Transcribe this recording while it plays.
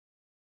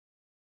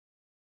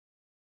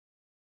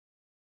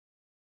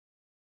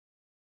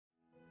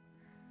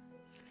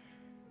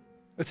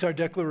It's our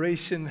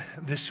declaration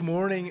this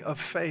morning of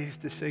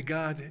faith to say,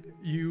 God,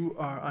 you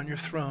are on your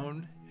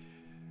throne,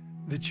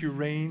 that you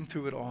reign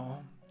through it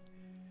all.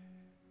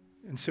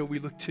 And so we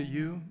look to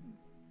you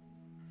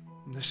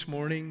this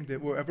morning,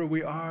 that wherever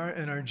we are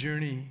in our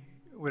journey,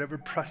 whatever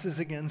presses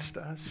against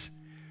us,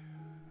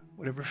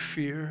 whatever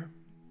fear,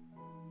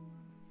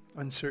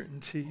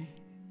 uncertainty,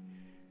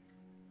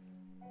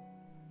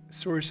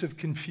 source of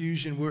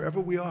confusion, wherever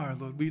we are,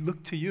 Lord, we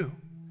look to you.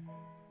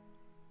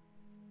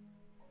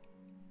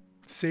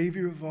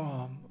 Savior of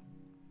all,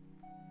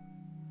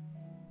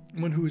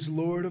 one who is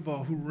Lord of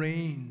all, who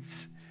reigns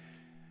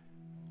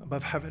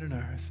above heaven and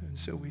earth. And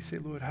so we say,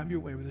 Lord, have your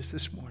way with us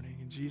this morning.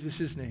 In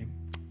Jesus' name,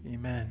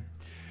 amen.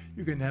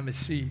 You're going to have a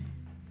seat.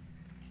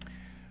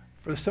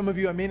 For some of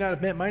you I may not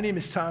have met, my name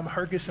is Tom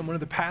Harkis. I'm one of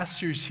the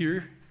pastors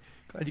here.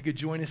 Glad you could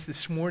join us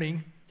this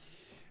morning.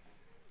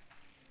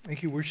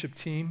 Thank you, worship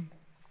team.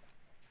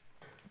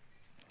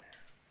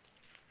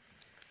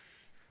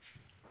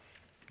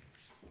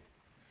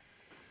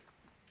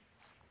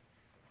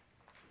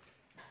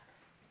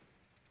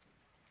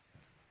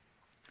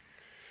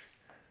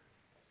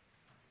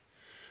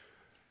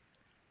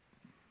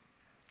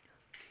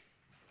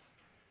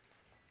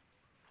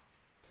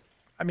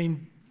 I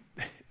mean,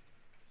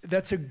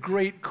 that's a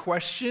great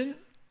question.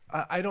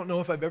 I don't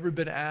know if I've ever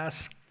been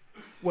asked,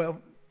 well,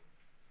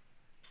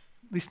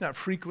 at least not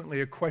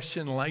frequently, a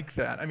question like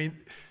that. I mean,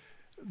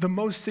 the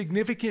most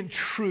significant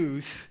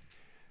truth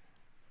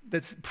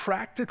that's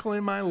practical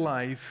in my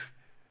life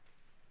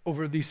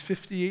over these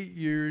 58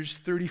 years,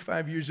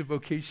 35 years of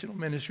vocational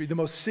ministry, the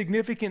most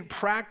significant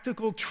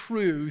practical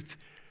truth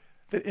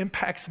that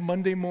impacts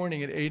Monday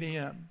morning at 8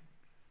 a.m.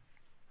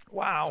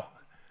 Wow.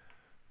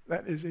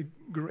 That is a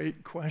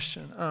great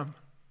question.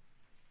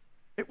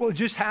 It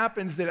just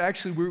happens that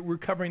actually we're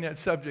covering that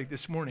subject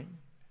this morning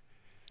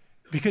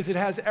because it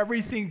has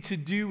everything to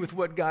do with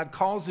what God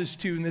calls us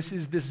to, and this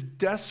is this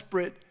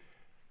desperate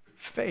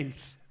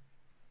faith.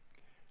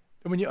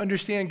 And when you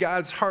understand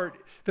God's heart,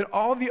 that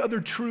all the other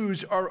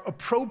truths are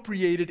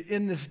appropriated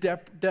in this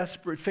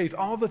desperate faith.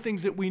 All the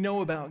things that we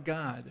know about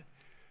God,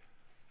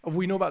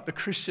 we know about the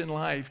Christian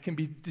life, can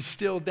be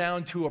distilled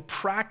down to a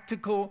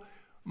practical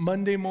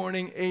Monday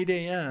morning, 8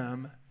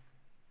 a.m.,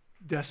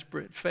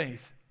 desperate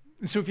faith.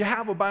 And so if you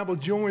have a Bible,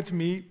 join with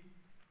me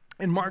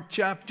in Mark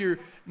chapter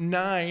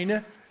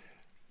 9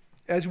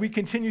 as we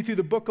continue through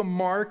the book of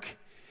Mark,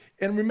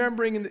 and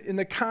remembering in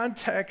the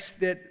context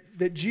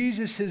that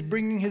Jesus is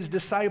bringing his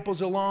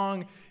disciples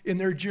along in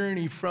their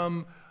journey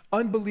from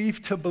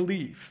unbelief to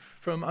belief,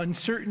 from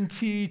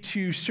uncertainty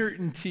to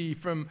certainty,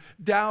 from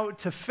doubt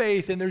to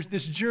faith. And there's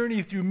this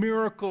journey through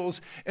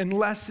miracles and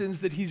lessons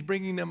that he's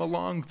bringing them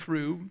along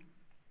through.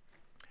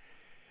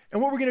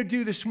 And what we're going to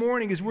do this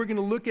morning is we're going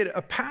to look at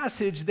a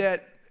passage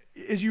that,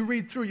 as you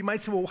read through, you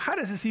might say, well, how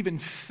does this even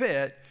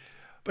fit?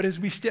 But as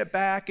we step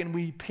back and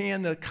we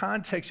pan the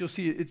context, you'll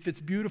see it fits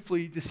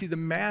beautifully to see the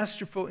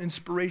masterful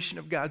inspiration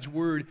of God's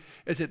Word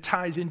as it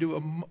ties into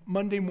a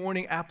Monday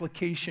morning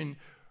application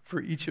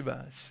for each of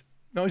us.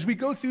 Now, as we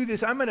go through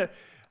this, I'm going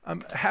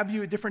to have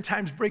you at different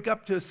times break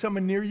up to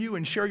someone near you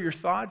and share your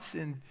thoughts.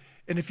 And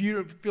if you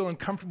don't feel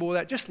uncomfortable with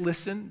that, just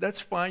listen. That's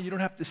fine. You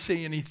don't have to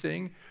say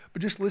anything,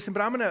 but just listen.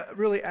 But I'm going to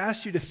really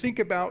ask you to think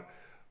about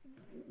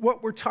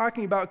what we're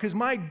talking about, because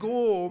my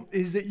goal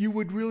is that you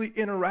would really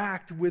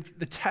interact with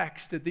the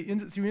text, that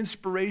through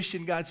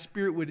inspiration, God's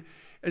Spirit would,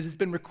 as it's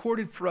been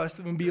recorded for us,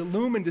 that would be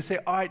illumined to say,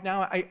 all right,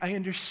 now I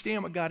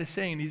understand what God is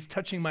saying. He's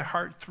touching my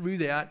heart through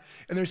that,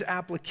 and there's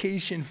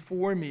application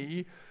for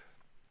me.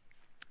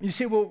 You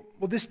say, well,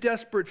 this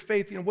desperate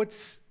faith,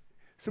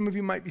 some of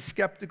you might be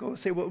skeptical and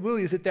say, well,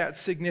 really, is it that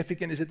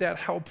significant? Is it that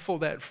helpful,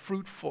 that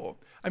fruitful?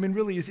 I mean,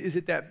 really, is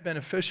it that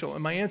beneficial?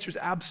 And my answer is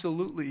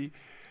absolutely,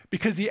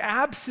 because the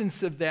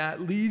absence of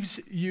that leaves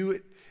you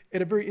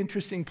at a very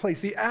interesting place.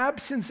 The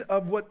absence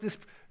of what this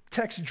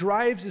text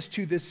drives us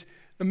to,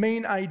 the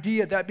main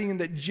idea, that being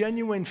that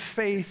genuine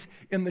faith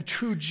in the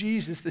true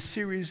Jesus, the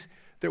series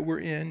that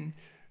we're in,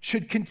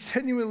 should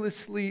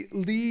continuously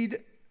lead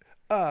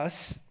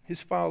us,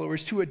 his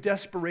followers, to a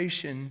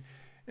desperation,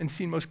 and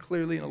seen most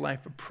clearly in a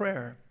life of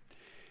prayer.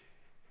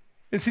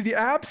 And see, the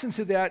absence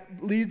of that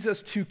leads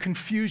us to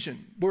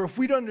confusion, where if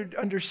we don't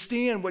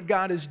understand what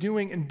God is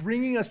doing and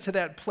bringing us to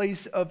that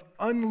place of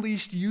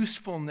unleashed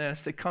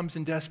usefulness that comes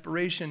in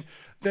desperation,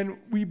 then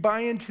we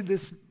buy into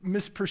this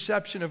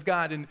misperception of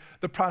God and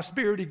the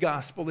prosperity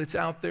gospel that's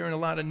out there in a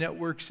lot of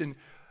networks, and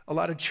a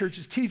lot of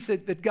churches teach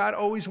that God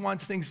always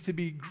wants things to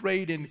be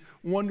great and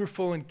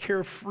wonderful and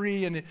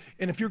carefree. And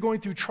if you're going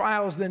through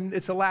trials, then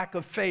it's a lack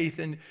of faith.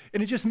 And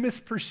it just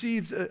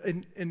misperceives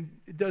and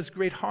it does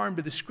great harm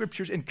to the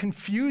scriptures and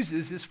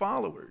confuses his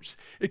followers.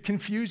 It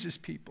confuses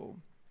people.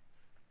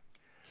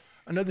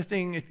 Another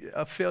thing,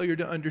 a failure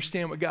to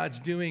understand what God's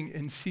doing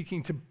and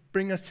seeking to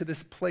bring us to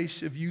this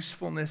place of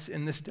usefulness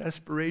and this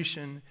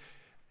desperation,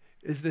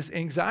 is this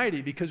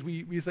anxiety, because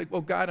we think,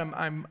 well, God,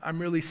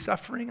 I'm really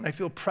suffering, and I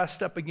feel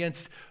pressed up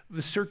against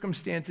the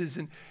circumstances,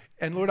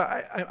 and Lord,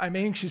 I'm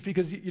anxious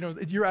because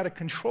you're out of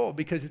control,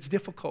 because it's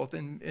difficult,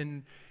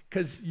 and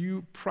because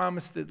you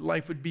promised that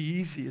life would be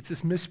easy. It's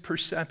this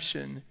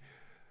misperception,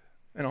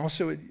 and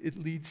also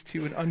it leads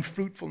to an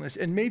unfruitfulness.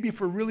 And maybe if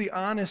we're really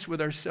honest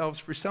with ourselves,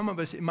 for some of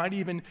us, it might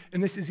even,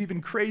 and this is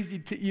even crazy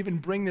to even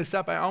bring this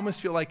up, I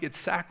almost feel like it's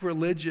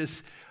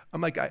sacrilegious.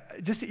 I'm like,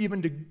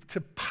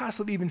 to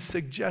possibly even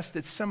suggest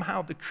that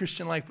somehow the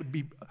Christian life would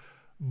be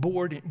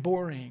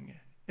boring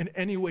in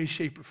any way,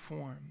 shape, or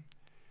form.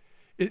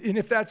 And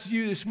if that's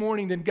you this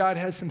morning, then God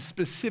has some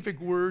specific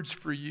words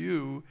for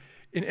you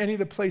in any of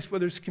the place,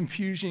 whether it's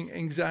confusion,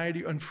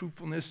 anxiety,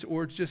 unfruitfulness,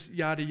 or just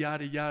yada,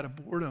 yada, yada,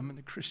 boredom in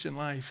the Christian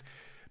life.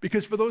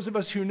 Because for those of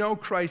us who know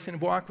Christ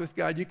and walk with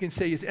God, you can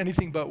say it's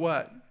anything but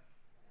what?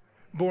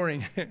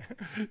 Boring.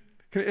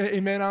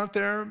 Amen out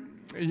there?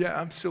 Yeah,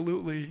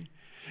 absolutely.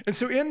 And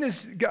so in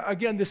this,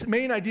 again, this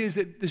main idea is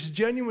that this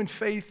genuine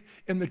faith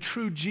in the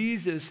true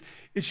Jesus,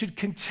 it should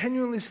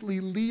continuously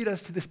lead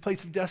us to this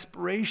place of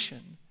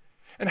desperation.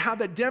 And how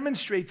that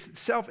demonstrates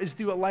itself is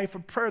through a life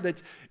of prayer.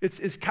 That it's,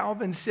 as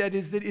Calvin said,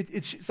 is that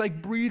it's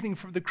like breathing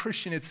for the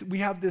Christian. We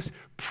have this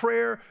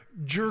prayer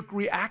jerk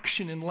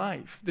reaction in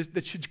life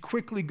that should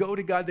quickly go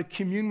to God, to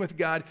commune with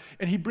God.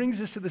 And he brings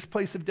us to this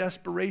place of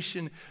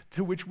desperation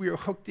to which we are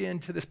hooked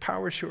into this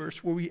power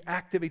source where we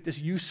activate this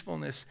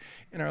usefulness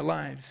in our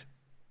lives.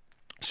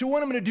 So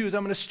what I'm going to do is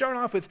I'm going to start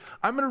off with,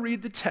 I'm going to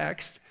read the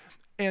text,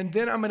 and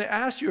then I'm going to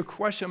ask you a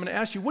question. I'm going to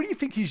ask you, what do you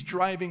think he's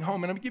driving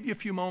home? And I'm going to give you a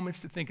few moments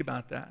to think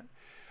about that.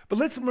 But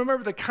let's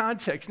remember the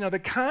context. Now, the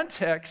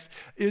context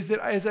is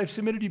that, as I've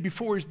submitted to you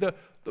before, is the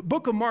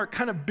book of Mark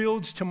kind of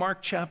builds to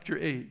Mark chapter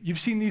 8. You've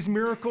seen these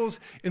miracles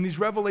and these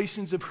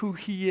revelations of who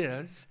he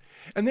is.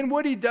 And then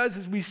what he does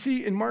is we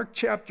see in Mark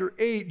chapter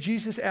 8,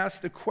 Jesus asks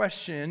the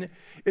question,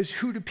 is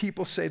who do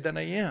people say that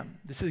I am?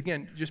 This is,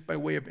 again, just by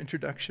way of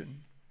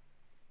introduction.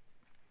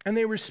 And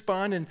they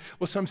respond, and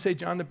well, some say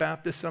John the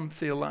Baptist, some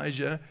say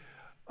Elijah.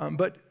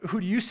 But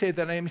who do you say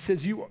that I am? He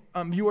says, you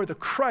are the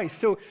Christ.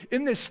 So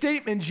in this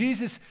statement,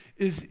 Jesus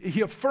he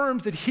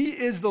affirms that he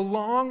is the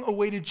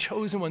long-awaited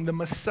chosen one, the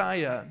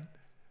Messiah.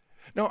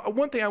 Now,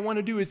 one thing I want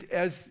to do is,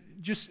 as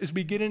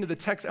we get into the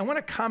text, I want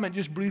to comment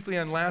just briefly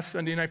on last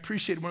Sunday, and I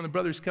appreciate one of the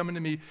brothers coming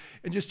to me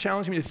and just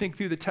challenging me to think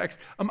through the text.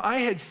 I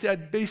had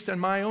said, based on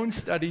my own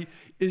study,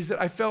 is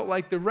that I felt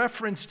like the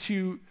reference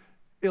to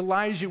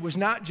Elijah was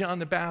not John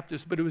the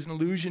Baptist, but it was an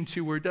allusion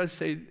to where it does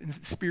say in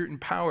spirit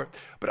and power.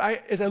 But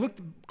as I looked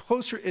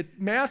closer at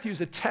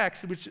Matthew's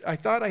text, which I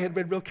thought I had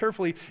read real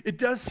carefully, it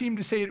does seem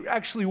to say it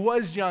actually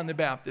was John the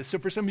Baptist. So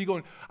for some of you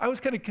going, I was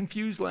kind of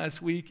confused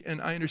last week,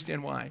 and I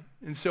understand why.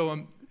 And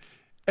so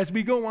as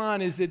we go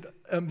on, is that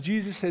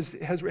Jesus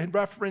has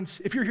reference.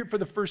 If you're here for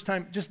the first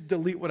time, just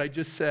delete what I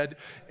just said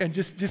and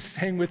just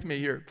hang with me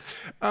here.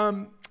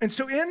 And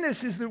so in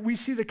this is that we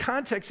see the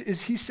context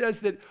is he says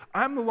that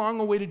I'm the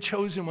long-awaited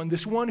chosen one,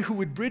 this one who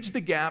would bridge the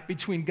gap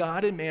between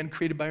God and man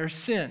created by our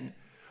sin.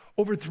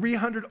 Over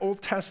 300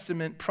 Old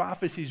Testament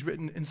prophecies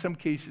written, in some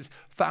cases,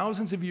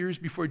 thousands of years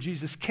before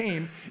Jesus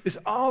came, is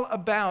all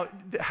about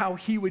how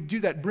he would do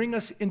that, bring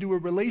us into a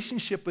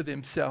relationship with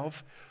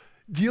himself,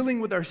 dealing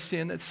with our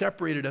sin that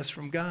separated us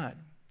from God.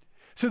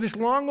 So this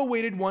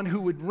long-awaited one who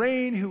would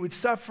reign, who would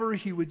suffer,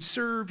 he would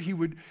serve, he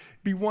would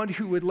be one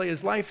who would lay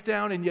his life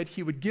down, and yet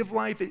he would give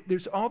life.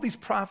 There's all these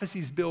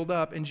prophecies build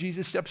up, and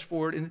Jesus steps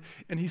forward,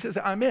 and he says,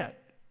 I'm it.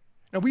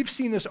 Now, we've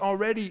seen this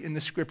already in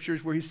the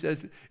scriptures where he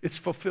says it's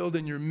fulfilled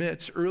in your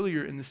midst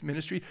earlier in this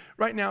ministry.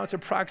 Right now, it's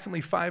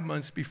approximately 5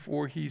 months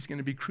before he's going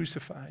to be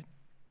crucified.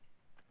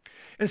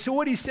 And so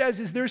what he says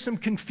is there's some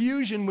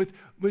confusion with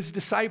his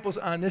disciples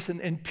on this,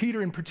 and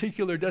Peter in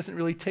particular doesn't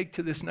really take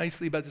to this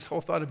nicely about this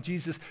whole thought of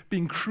Jesus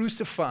being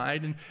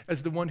crucified and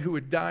as the one who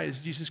would die, as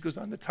Jesus goes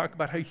on to talk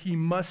about how he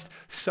must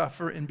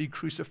suffer and be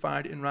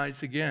crucified and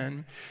rise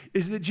again,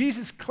 is that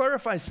Jesus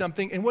clarifies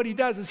something, and what he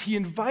does is he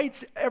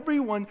invites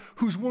everyone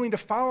who's willing to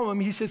follow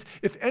him. He says,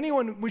 if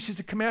anyone wishes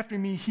to come after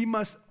me, he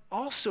must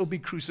also be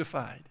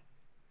crucified.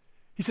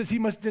 He says he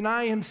must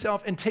deny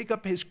himself and take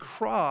up his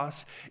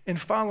cross and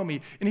follow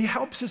me. And he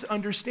helps us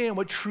understand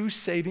what true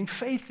saving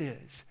faith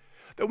is.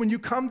 That when you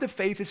come to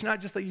faith, it's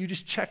not just that you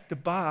just checked the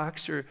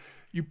box or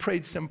you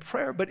prayed some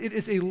prayer, but it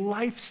is a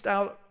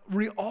lifestyle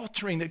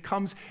re-altering that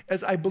comes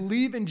as I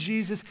believe in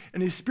Jesus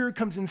and his Spirit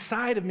comes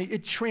inside of me.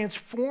 It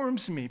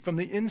transforms me from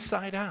the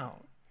inside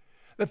out.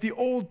 That the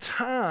old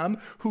Tom,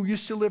 who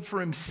used to live for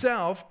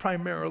himself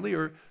primarily,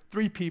 or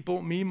three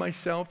people, me,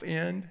 myself,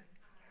 and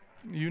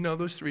you know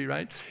those three,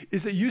 right?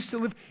 Is that used to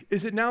live,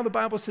 is that now the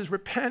Bible says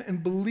repent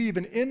and believe.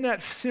 And in that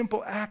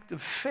simple act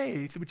of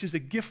faith, which is a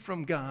gift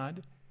from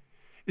God,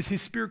 is his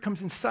Spirit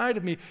comes inside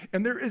of me.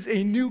 And there is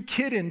a new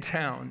kid in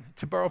town,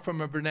 to borrow from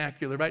a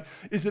vernacular, right?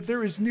 Is that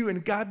there is new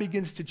and God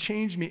begins to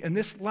change me. And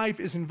this life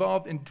is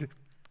involved in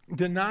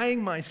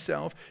denying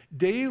myself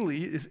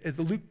daily, as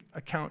the Luke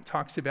account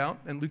talks about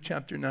in Luke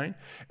chapter 9,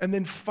 and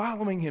then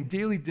following him,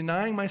 daily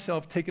denying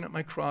myself, taking up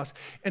my cross,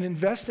 and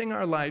investing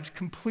our lives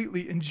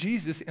completely in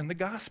Jesus and the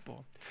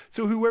gospel.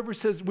 So whoever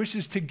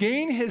wishes to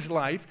gain his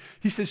life,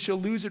 he says, shall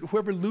lose it.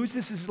 Whoever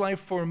loses his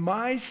life for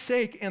my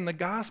sake and the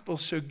gospel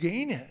shall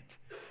gain it.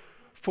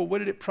 For what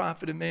did it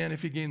profit a man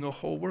if he gained the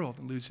whole world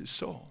and lose his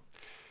soul?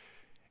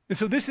 And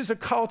so this is a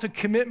call to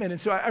commitment.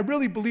 And so I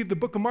really believe the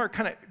book of Mark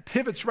kind of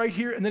pivots right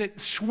here, and then it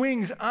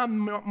swings on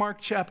Mark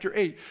chapter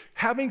 8.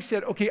 Having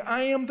said, okay,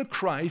 I am the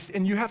Christ,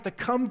 and you have to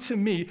come to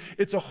me.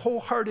 It's a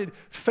wholehearted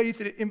faith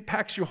that it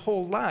impacts your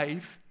whole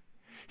life.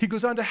 He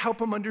goes on to help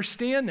them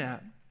understand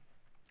that.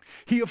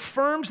 He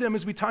affirms them,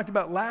 as we talked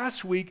about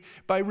last week,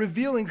 by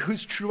revealing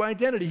his true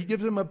identity. He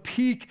gives them a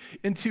peek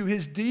into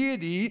his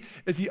deity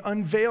as he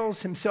unveils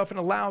himself and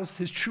allows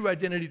his true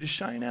identity to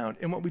shine out.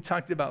 And what we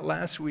talked about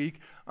last week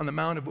on the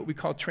Mount of what we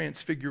call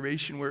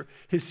transfiguration, where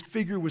his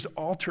figure was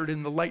altered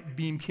and the light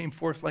beam came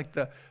forth like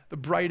the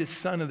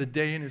brightest sun of the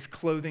day in his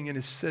clothing,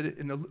 and said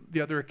in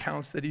the other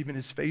accounts that even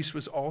his face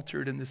was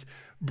altered in this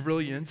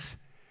brilliance.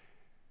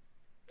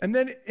 And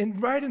then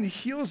right in the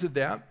heels of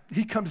that,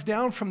 he comes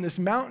down from this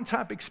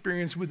mountaintop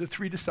experience with the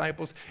three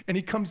disciples, and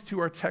he comes to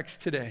our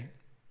text today.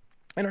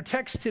 And our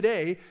text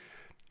today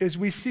is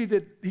we see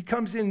that he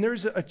comes in,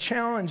 there's a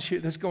challenge here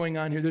that's going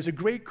on here. There's a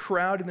great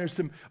crowd, and there's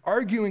some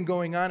arguing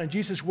going on, and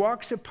Jesus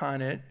walks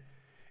upon it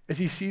as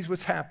he sees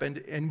what's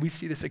happened, and we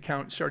see this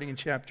account starting in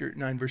chapter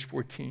 9, verse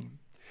 14.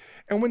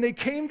 And when he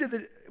came to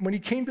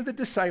the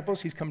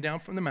disciples, he's come down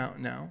from the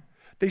mountain now,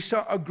 they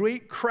saw a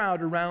great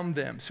crowd around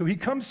them. So he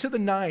comes to the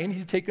 9.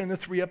 He's taken the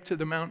 3 up to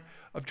the Mount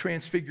of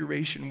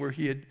Transfiguration, where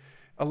he had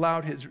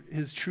allowed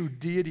his true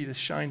deity to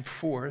shine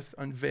forth,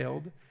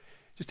 unveiled,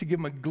 just to give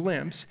him a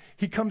glimpse.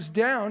 He comes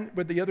down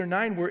where the other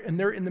 9 were, and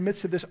they're in the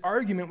midst of this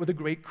argument with a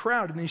great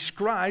crowd. And the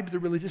scribes, the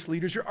religious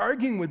leaders, are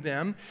arguing with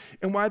them.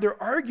 And why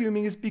they're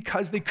arguing is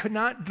because they could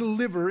not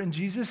deliver, in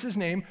Jesus'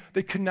 name,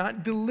 they could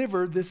not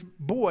deliver this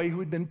boy who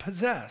had been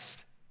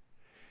possessed.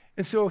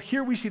 And so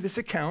here we see this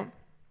account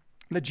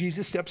that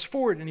Jesus steps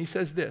forward, and he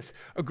says this: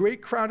 a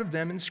great crowd of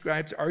them and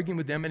scribes arguing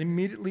with them, and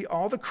immediately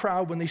all the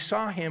crowd, when they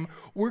saw him,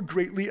 were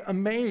greatly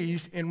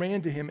amazed and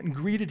ran to him and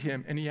greeted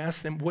him. And he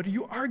asked them, what are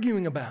you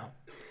arguing about?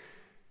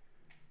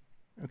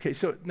 Okay,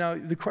 so now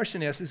the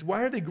question asked is,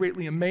 why are they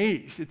greatly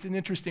amazed? It's an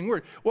interesting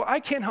word. Well, I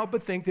can't help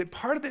but think that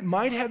part of it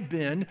might have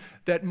been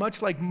that,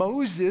 much like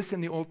Moses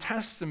in the Old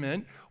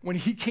Testament, when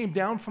he came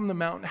down from the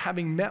mountain,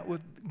 having met with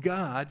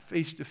God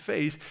face to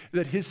face,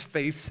 that his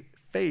face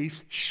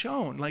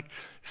shone, like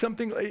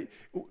something like,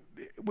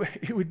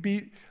 it would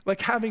be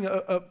like having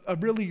a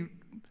really,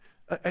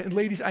 and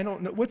ladies, I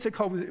don't know, what's it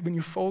called when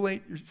you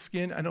folate your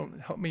skin?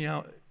 Help me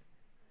out.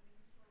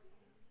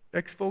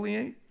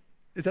 Exfoliate?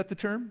 Is that the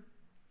term?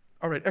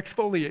 All right,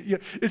 exfoliate. Yeah,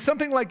 it's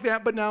something like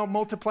that, but now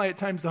multiply it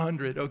times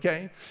 100,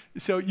 okay?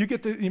 So you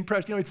get the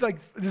impression, it's like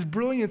this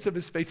brilliance of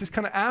his face, this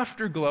kind of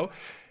afterglow.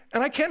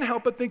 And I can't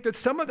help but think that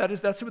some of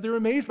that's what they're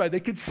amazed by. They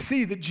could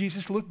see that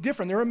Jesus looked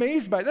different. They're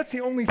amazed by it. That's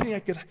the only thing I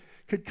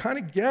could kind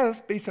of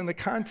guess based on the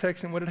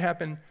context and what had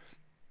happened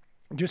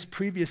just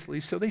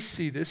previously. So they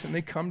see this, and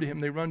they come to him,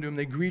 they run to him,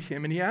 they greet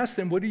him, and he asks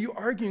them, what are you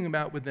arguing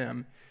about with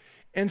them?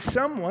 And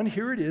someone,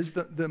 here it is,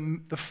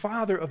 the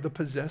father of the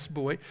possessed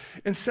boy,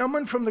 and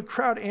someone from the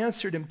crowd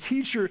answered him,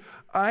 teacher,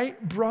 I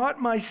brought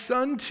my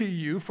son to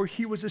you, for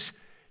he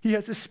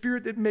has a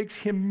spirit that makes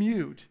him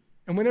mute.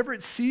 And whenever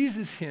it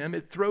seizes him,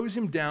 it throws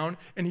him down,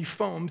 and he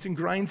foams and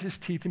grinds his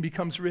teeth and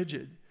becomes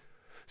rigid.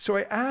 So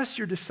I asked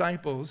your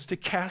disciples to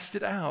cast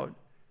it out,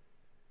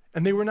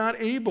 and they were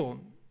not able.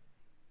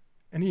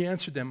 And he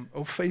answered them,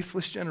 O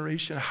faithless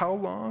generation, how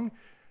long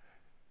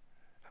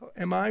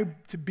am I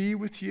to be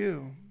with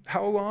you?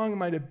 How long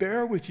am I to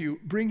bear with you?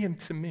 Bring him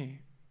to me.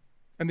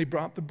 And they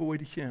brought the boy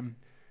to him.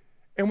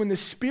 And when the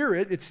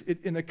spirit,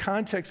 in the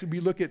context, we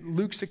look at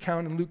Luke's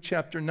account in Luke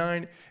chapter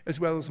 9, as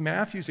well as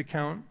Matthew's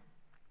account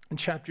in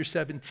chapter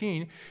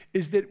 17,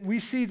 is that we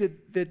see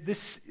that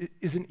this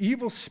is an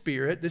evil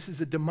spirit, this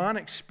is a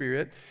demonic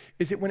spirit,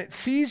 is that when it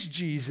sees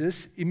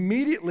Jesus,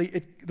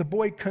 immediately the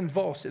boy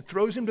convulses. It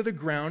throws him to the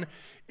ground,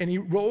 and he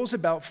rolls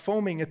about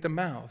foaming at the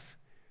mouth.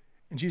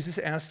 And Jesus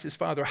asked his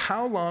father,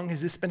 how long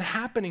has this been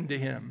happening to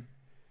him?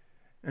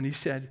 And he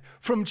said,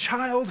 from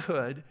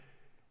childhood,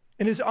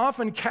 and has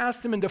often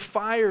cast him into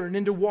fire and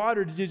into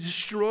water to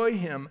destroy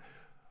him.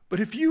 But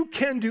if you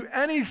can do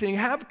anything,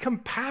 have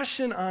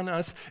compassion on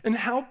us and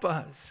help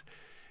us.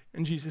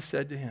 And Jesus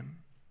said to him,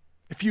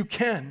 if you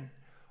can,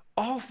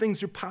 all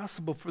things are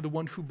possible for the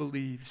one who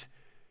believes.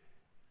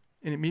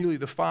 And immediately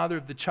the father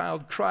of the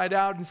child cried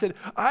out and said,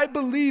 I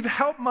believe,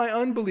 help my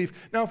unbelief.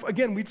 Now,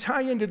 again, we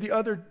tie into the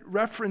other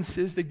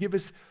references that give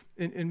us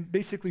in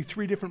basically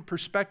 3 different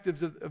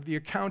perspectives of the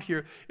account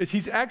here, is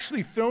he's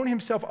actually thrown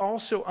himself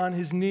also on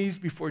his knees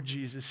before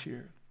Jesus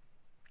here.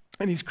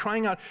 And he's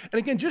crying out. And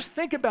again, just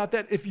think about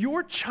that. If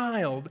your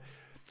child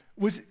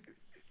was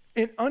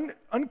and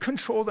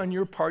uncontrolled on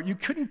your part. You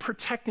couldn't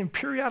protect him.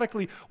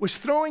 Periodically was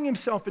throwing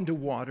himself into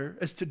water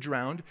as to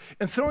drown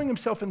and throwing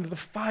himself into the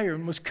fire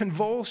and was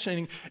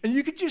convulsing. And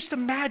you could just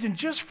imagine,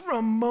 just for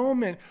a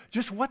moment,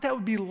 just what that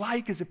would be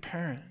like as a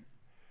parent.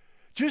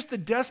 Just the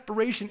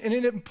desperation. And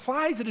it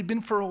implies that it had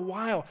been for a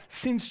while,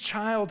 since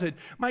childhood.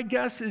 My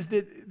guess is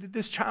that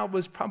this child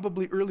was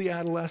probably early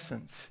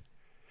adolescence.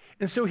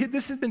 And so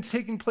this has been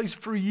taking place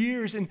for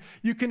years, and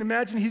you can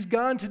imagine he's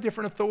gone to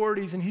different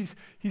authorities, and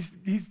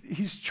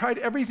he's tried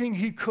everything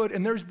he could,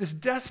 and there's this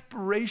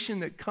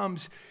desperation that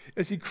comes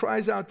as he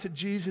cries out to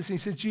Jesus, and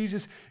he says,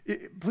 Jesus,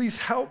 please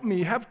help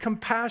me, have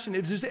compassion.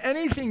 If there's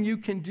anything you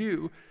can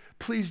do,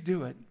 please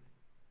do it.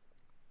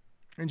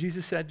 And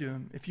Jesus said to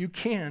him, if you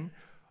can,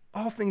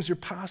 all things are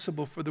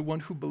possible for the one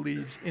who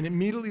believes. And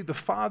immediately the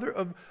father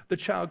of the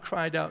child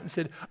cried out and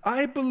said,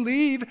 I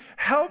believe,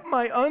 help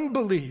my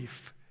unbelief.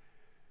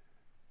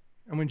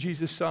 And when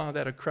Jesus saw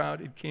that a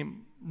crowd had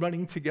came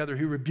running together,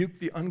 he rebuked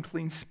the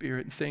unclean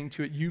spirit and saying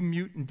to it, you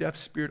mute and deaf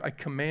spirit, I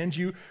command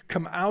you,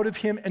 come out of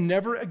him and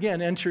never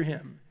again enter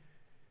him.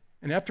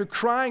 And after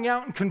crying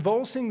out and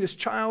convulsing this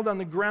child on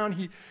the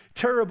ground,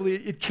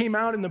 it came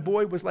out and the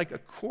boy was like a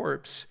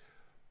corpse,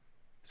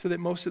 so that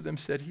most of them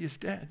said he is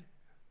dead.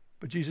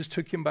 But Jesus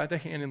took him by the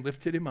hand and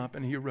lifted him up,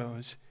 and he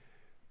arose.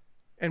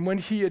 And when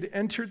he had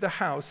entered the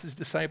house, his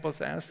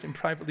disciples asked him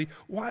privately,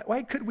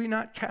 why could we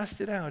not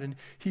cast it out? And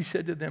he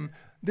said to them,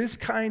 this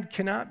kind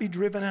cannot be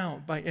driven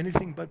out by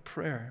anything but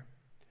prayer.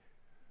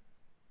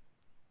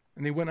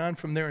 And they went on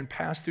from there and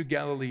passed through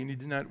Galilee, and he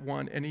did not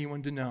want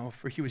anyone to know,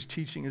 for he was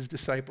teaching his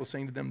disciples,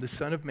 saying to them, the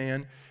Son of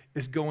Man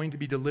is going to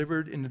be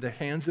delivered into the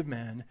hands of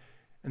men,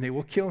 and they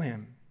will kill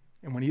him.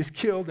 And when he is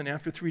killed, and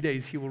after 3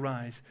 days he will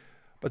rise.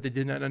 But they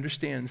did not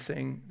understand,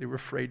 saying they were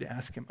afraid to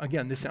ask him.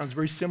 Again, this sounds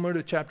very similar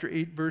to chapter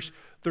 8, verse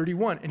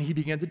 31. And he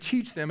began to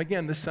teach them,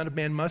 again, the Son of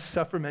Man must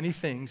suffer many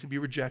things and be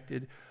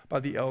rejected by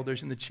the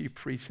elders and the chief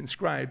priests and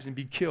scribes and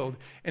be killed,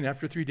 and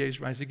after 3 days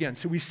rise again.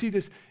 So we see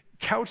this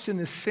couched in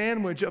this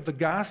sandwich of the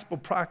gospel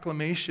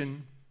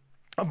proclamation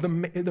of the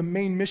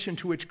main mission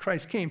to which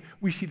Christ came.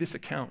 We see this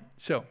account.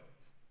 So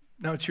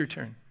now it's your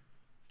turn.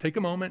 Take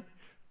a moment.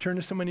 Turn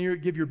to someone here,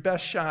 give your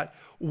best shot.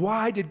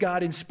 Why did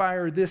God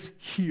inspire this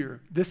here,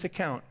 this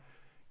account?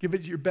 Give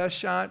it your best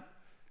shot.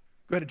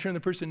 Go ahead and turn to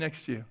the person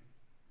next to you.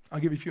 I'll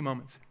give you a few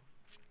moments.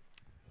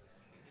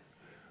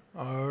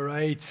 All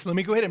right. Let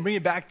me go ahead and bring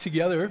it back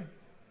together.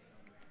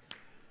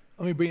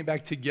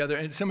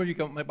 And some of you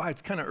go, wow,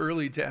 it's kind of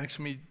early to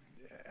actually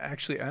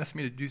ask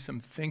me to do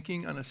some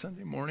thinking on a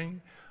Sunday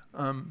morning.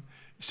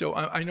 So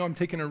I know I'm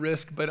taking a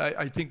risk, but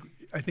I think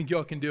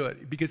y'all can do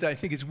it. Because I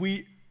think as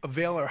we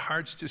avail our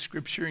hearts to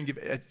Scripture and give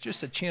it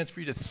just a chance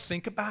for you to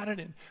think about it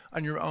and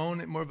on your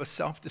own, and more of a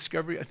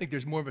self-discovery. I think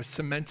there's more of a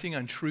cementing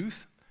on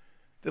truth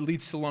that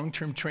leads to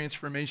long-term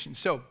transformation.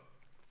 So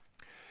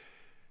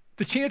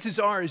the chances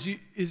are,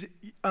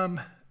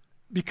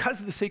 because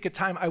of the sake of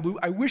time,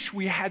 I wish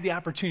we had the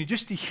opportunity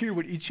just to hear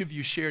what each of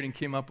you shared and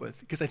came up with,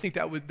 because I think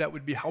that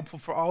would be helpful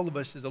for all of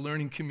us as a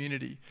learning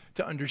community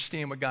to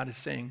understand what God is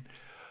saying.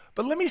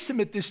 But let me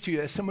submit this to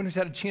you as someone who's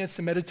had a chance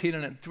to meditate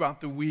on it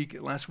throughout the week,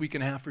 last week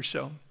and a half or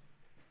so,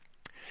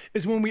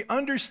 is when we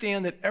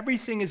understand that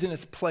everything is in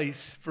its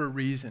place for a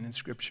reason in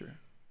Scripture.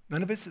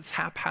 None of it is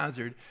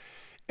haphazard.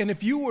 And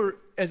if you were,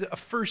 as a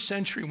first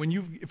century,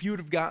 if you would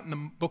have gotten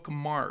the book of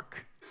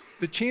Mark,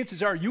 the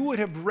chances are you would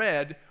have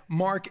read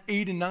Mark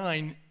 8 and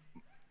 9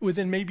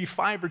 within maybe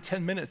 5 or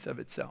 10 minutes of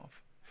itself.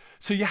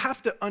 So you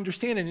have to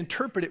understand and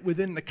interpret it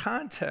within the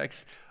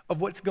context of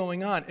what's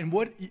going on. And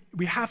what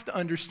we have to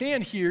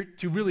understand here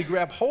to really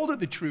grab hold of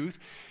the truth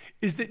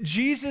is that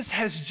Jesus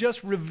has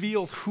just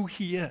revealed who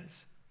he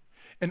is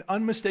in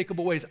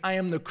unmistakable ways. I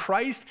am the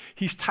Christ.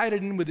 He's tied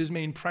it in with his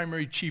main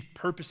primary chief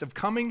purpose of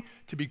coming,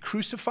 to be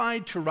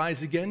crucified, to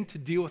rise again, to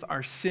deal with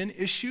our sin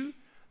issue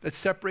that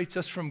separates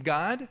us from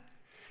God.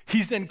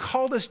 He's then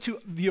called us to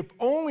the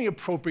only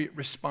appropriate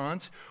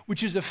response,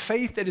 which is a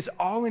faith that is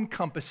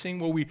all-encompassing,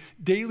 where we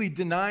daily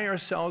deny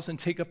ourselves and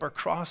take up our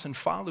cross and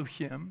follow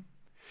him.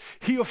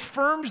 He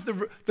affirms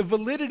the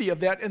validity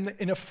of that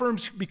and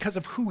affirms because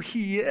of who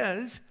he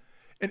is.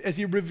 And as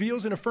he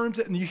reveals and affirms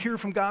it, and you hear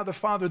from God the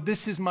Father,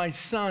 this is my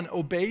Son,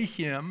 obey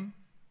him.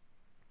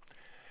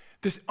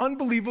 This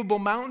unbelievable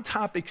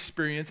mountaintop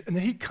experience, and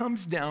then he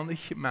comes down the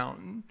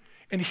mountain,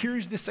 and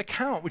here's this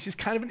account, which is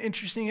kind of an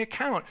interesting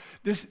account.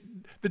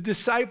 The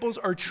disciples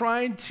are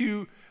trying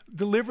to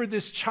deliver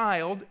this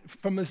child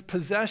from this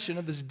possession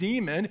of this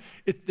demon.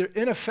 They're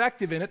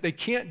ineffective in it. They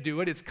can't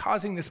do it. It's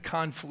causing this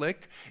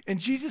conflict. And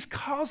Jesus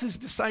calls his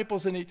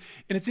disciples, and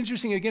it's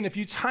interesting, again, if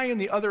you tie in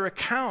the other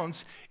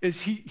accounts,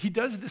 is he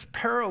does this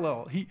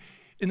parallel.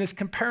 In this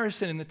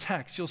comparison in the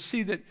text, you'll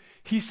see that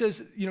he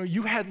says,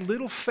 you had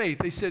little faith.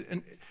 They said,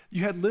 and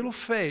you had little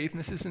faith, and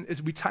this isn't, as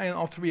we tie in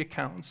all three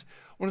accounts,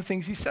 one of the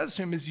things he says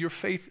to him is your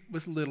faith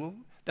was little.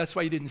 That's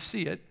why you didn't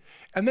see it.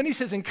 And then he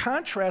says, in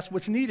contrast,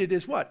 what's needed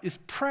is what? Is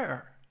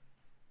prayer.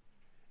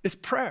 It's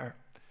prayer.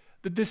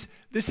 That this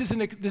is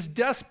this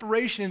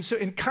desperation. And so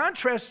in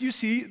contrast, you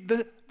see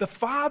the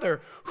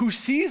Father who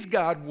sees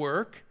God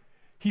work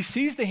He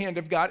sees the hand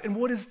of God, and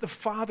what does the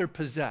Father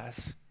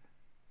possess?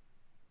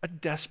 A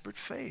desperate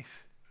faith.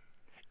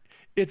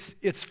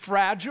 It's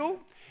fragile.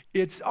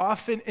 It's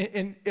often,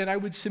 and I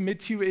would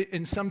submit to you,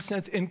 in some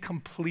sense,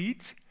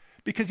 incomplete.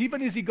 Because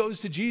even as he goes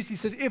to Jesus, he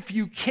says, if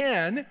you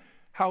can,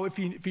 if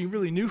he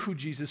really knew who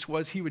Jesus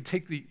was, he would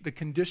take the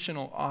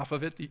conditional off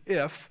of it, the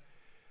if.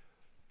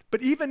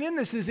 But even in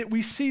this is that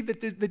we see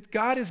that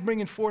God is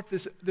bringing forth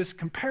this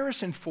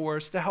comparison for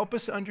us to help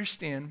us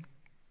understand.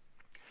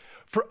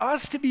 For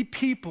us to be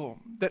people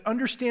that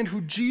understand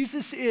who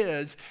Jesus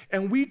is,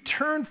 and we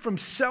turn from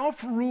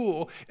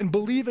self-rule and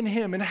believe in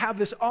him and have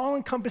this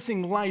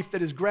all-encompassing life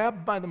that is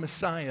grabbed by the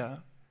Messiah,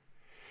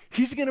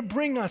 he's going to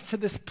bring us to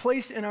this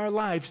place in our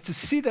lives to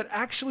see that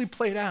actually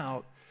played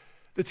out,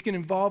 that's going to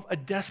involve a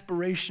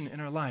desperation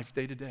in our life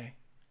day to day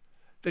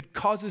that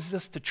causes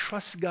us to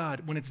trust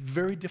God when it's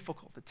very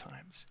difficult at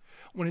times,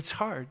 when it's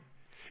hard.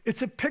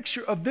 It's a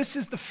picture of this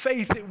is the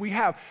faith that we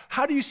have.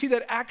 How do you see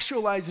that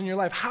actualized in your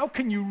life? How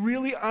can you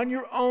really on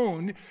your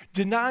own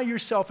deny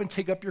yourself and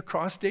take up your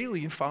cross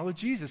daily and follow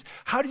Jesus?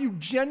 How do you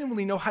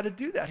genuinely know how to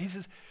do that? He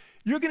says,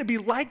 you're going to be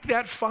like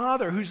that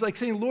father who's like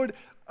saying, Lord,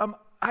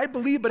 I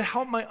believe, but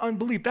help my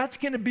unbelief. That's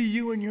going to be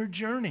you in your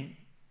journey.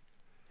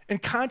 In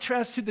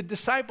contrast to the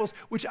disciples,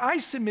 which I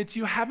submit to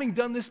you, having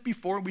done this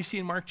before, we see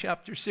in Mark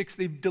chapter 6,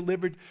 they've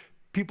delivered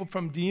people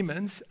from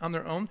demons on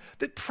their own,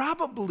 that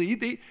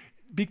probably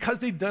because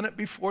they've done it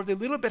before, they a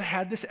little bit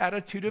had this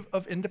attitude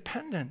of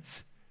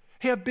independence.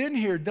 Hey, I've been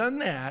here, done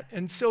that.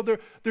 And so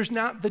there's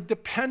not the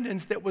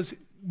dependence that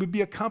would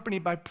be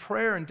accompanied by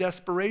prayer and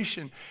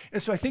desperation.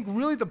 And so I think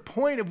really the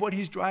point of what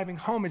he's driving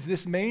home is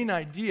this main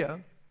idea,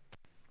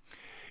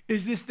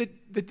 is this that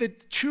the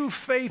true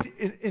faith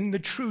in the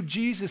true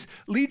Jesus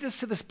leads us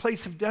to this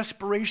place of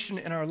desperation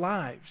in our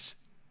lives.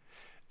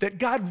 That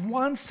God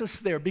wants us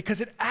there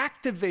because it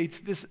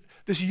activates this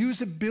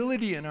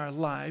usability in our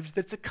lives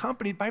that's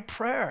accompanied by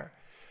prayer.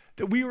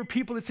 That we were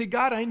people that say,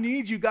 God, I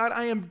need you. God,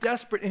 I am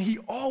desperate. And he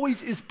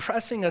always is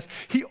pressing us.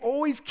 He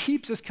always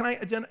keeps us.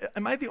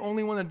 Am I the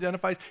only one that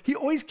identifies? He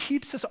always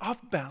keeps us off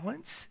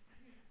balance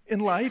in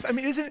life. I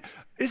mean,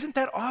 isn't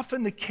that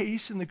often the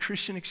case in the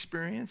Christian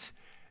experience?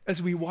 As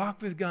we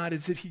walk with God,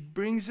 is that he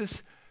brings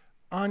us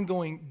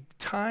ongoing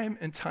time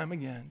and time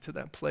again to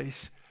that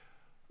place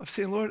of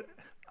saying, Lord,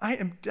 I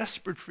am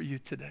desperate for you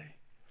today.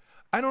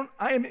 I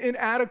am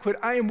inadequate.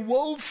 I am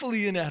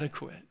woefully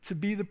inadequate to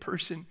be the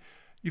person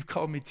you've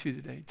called me to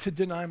today, to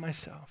deny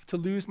myself, to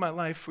lose my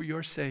life for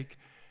your sake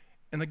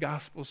in the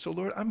gospel. So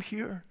Lord, I'm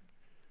here.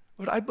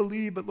 Lord, I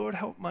believe, but Lord,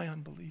 help my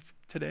unbelief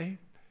today.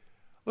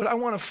 Lord, I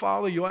want to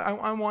follow you.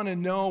 I want to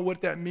know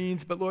what that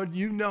means. But Lord,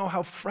 you know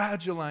how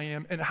fragile I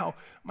am and how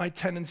my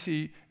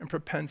tendency and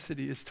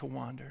propensity is to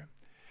wander.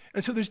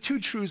 And so there's two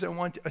truths I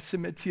want to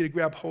submit to you to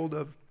grab hold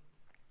of.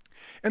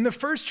 And the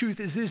first truth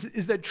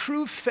is that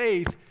true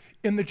faith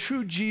in the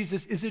true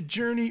Jesus is a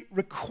journey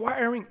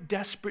requiring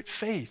desperate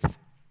faith.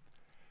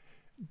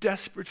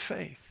 Desperate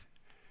faith.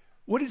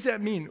 What does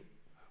that mean?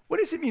 What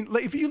does it mean?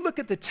 Like, if you look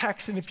at the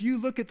text and if you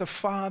look at the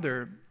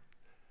father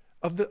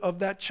of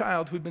that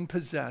child who'd been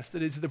possessed,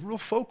 that is the real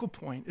focal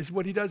point, is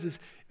what he does is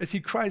as he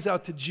cries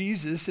out to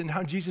Jesus and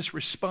how Jesus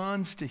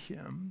responds to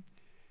him,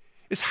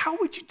 is how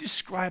would you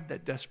describe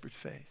that desperate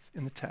faith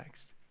in the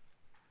text?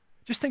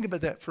 Just think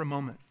about that for a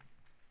moment.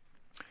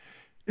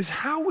 Is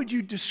how would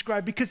you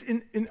describe, because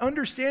in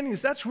understanding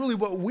this, that's really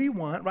what we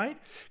want, right?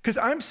 Because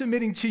I'm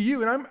submitting to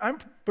you and I'm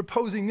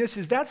proposing this,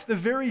 is that's the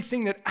very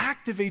thing that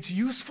activates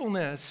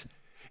usefulness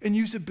and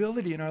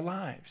usability in our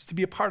lives, to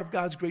be a part of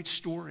God's great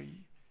story.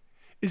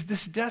 Is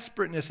this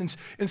desperateness.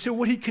 And so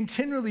what he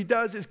continually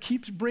does is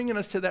keeps bringing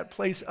us to that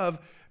place of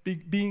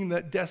being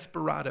the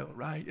desperado,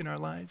 right, in our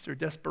lives, or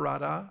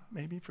desperada,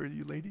 maybe for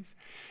you ladies.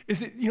 Is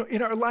that,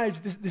 in our lives,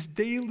 this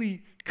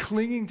daily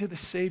clinging to the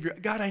Savior.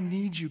 God, I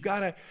need you.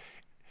 God,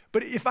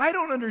 But if I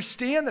don't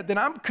understand that, then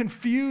I'm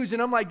confused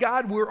and I'm like,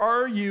 God, where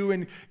are you?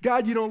 And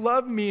God, you don't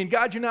love me. And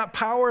God, you're not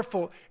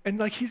powerful.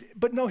 And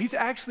he's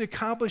actually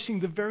accomplishing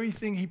the very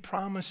thing he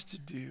promised to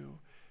do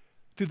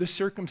through the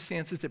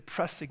circumstances that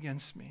press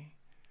against me.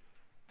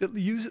 That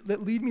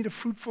lead me to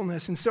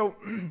fruitfulness. And so,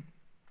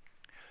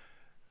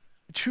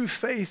 true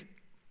faith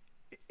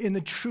in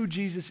the true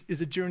Jesus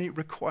is a journey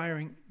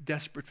requiring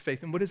desperate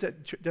faith. And what does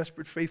that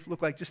desperate faith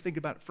look like? Just think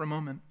about it for a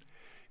moment.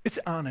 It's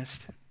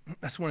honest.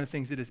 That's one of the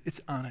things it is.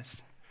 It's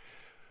honest.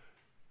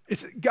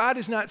 God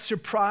is not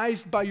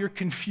surprised by your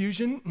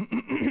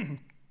confusion.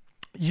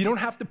 You don't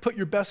have to put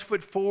your best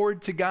foot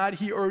forward to God.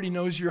 He already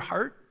knows your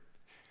heart.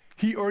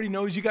 He already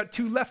knows you got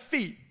two left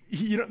feet.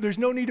 There's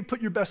no need to put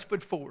your best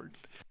foot forward.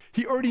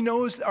 He already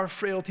knows our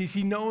frailties.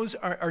 He knows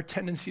our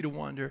tendency to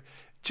wander.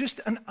 Just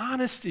an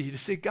honesty to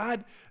say,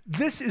 God,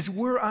 this is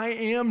where I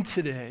am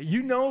today.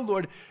 You know,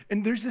 Lord.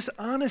 And there's this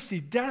honesty.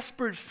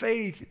 Desperate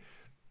faith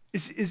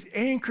is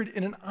anchored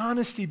in an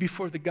honesty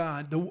before the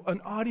God,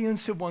 an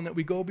audience of one that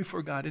we go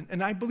before God.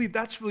 And I believe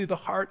that's really the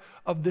heart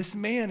of this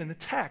man in the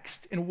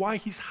text and why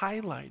he's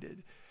highlighted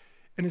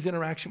in his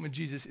interaction with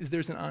Jesus is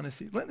there's an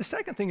honesty. The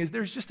second thing is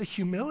there's just a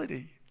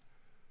humility.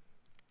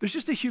 There's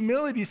just a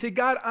humility. You say,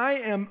 God, I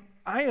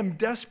am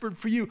desperate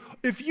for you.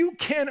 If you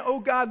can, oh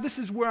God, this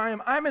is where I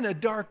am. I'm in a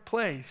dark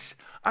place.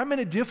 I'm in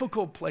a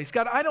difficult place.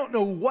 God, I don't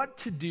know what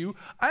to do.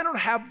 I don't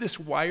have this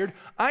wired.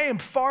 I am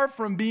far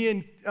from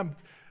being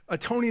a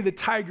Tony the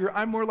Tiger.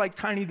 I'm more like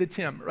Tiny the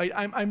Tim, right?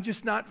 I'm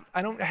just not,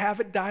 I don't have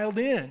it dialed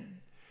in.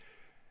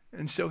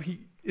 And so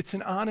it's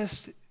an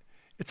honest,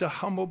 it's a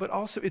humble, but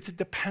also it's a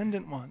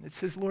dependent one. It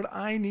says, Lord,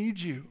 I need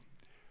you.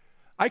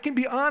 I can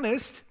be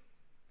honest.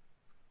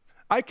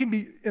 I can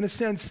be, in a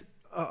sense,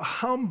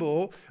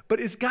 humble, but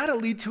it's got to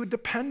lead to a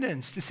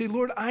dependence to say,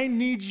 Lord, I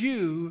need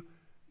you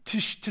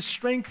to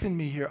strengthen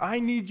me here. I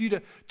need you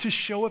to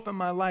show up in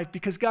my life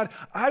because, God,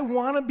 I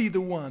want to be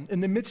the one in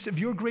the midst of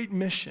your great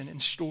mission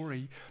and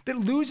story that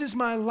loses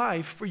my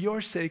life for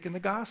your sake in the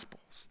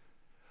Gospels.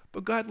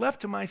 But God,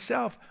 left to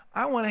myself,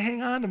 I want to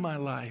hang on to my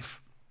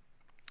life.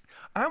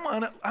 I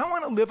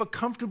want to live a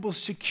comfortable,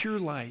 secure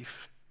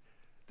life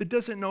that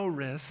doesn't know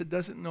risk, that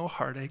doesn't know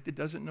heartache, that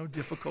doesn't know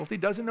difficulty,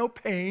 doesn't know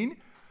pain.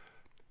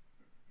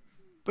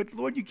 But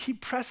Lord, you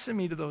keep pressing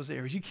me to those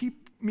areas. You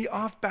keep me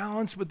off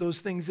balance with those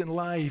things in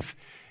life.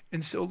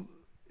 And so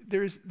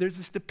there's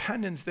this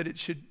dependence that it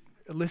should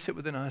elicit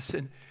within us.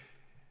 And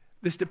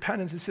this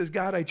dependence that says,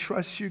 God, I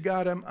trust you.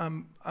 God,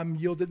 I'm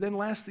yielded. Then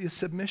lastly, a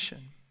submission.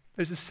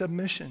 There's a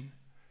submission.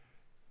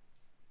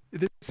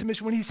 There's a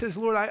submission when he says,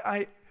 Lord,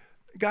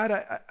 God,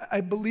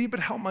 I believe, but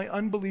help my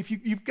unbelief.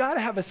 You've got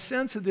to have a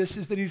sense of this,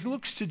 is that he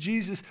looks to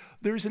Jesus.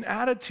 There's an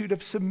attitude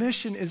of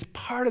submission as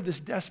part of this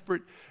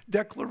desperate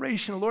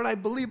declaration. Lord, I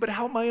believe, but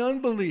help my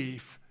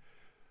unbelief.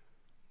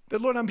 That,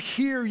 Lord, I'm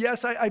here.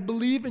 Yes, I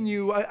believe in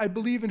you. I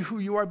believe in who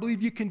you are. I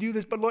believe you can do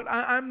this. But, Lord,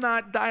 I'm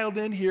not dialed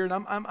in here.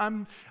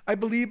 And I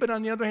believe, but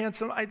on the other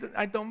hand,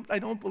 I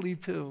don't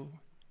believe too.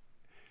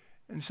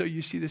 And so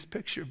you see this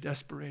picture of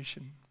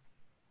desperation.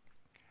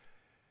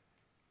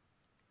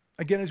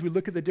 Again, as we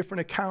look at the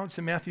different accounts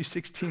in Matthew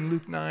 16,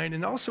 Luke 9,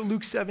 and also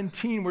Luke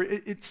 17, where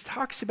it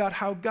talks about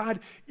how God,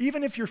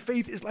 even if your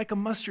faith is like a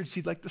mustard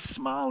seed, like the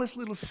smallest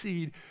little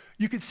seed,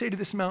 you could say to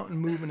this mountain,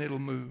 move, and it'll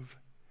move.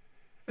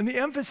 And the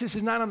emphasis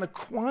is not on the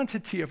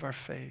quantity of our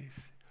faith,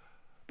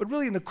 but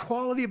really in the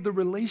quality of the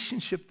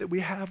relationship that we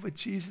have with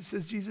Jesus.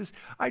 Says, Jesus,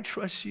 I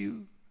trust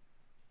you.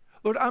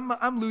 Lord,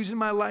 I'm losing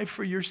my life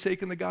for your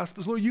sake in the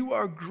Gospels. Lord, you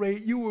are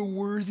great. You are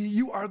worthy.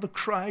 You are the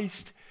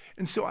Christ.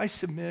 And so I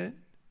submit.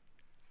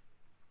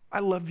 I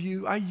love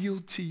you. I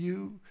yield to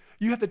you.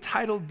 You have the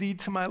title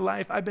deed to my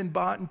life. I've been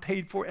bought and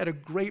paid for at a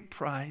great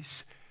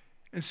price.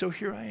 And so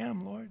here I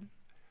am, Lord.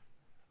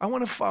 I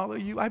want to follow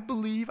you. I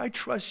believe. I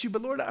trust you.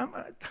 But Lord,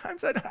 at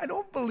times I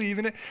don't believe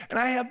in it. And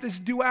I have this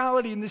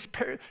duality and this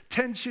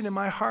tension in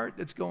my heart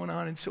that's going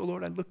on. And so,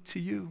 Lord, I look to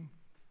you.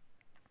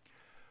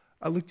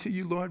 I look to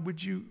you, Lord.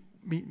 Would you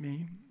meet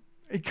me?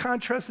 In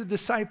contrast, the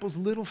disciples'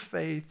 little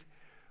faith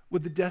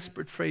with the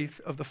desperate faith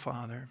of the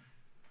Father.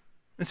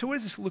 And so what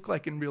does this look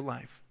like in real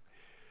life?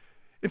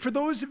 And for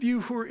those of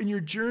you who are in your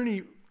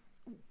journey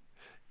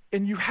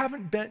and you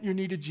haven't bent your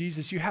knee to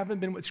Jesus, you haven't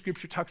been what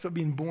Scripture talks about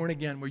being born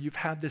again, where you've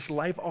had this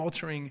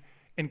life-altering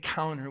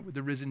encounter with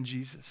the risen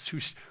Jesus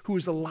who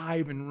is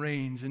alive and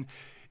reigns. And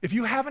if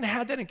you haven't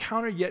had that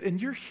encounter yet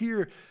and you're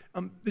here,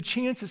 the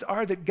chances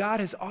are that God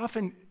has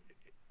often,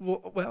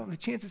 the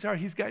chances are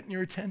he's gotten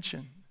your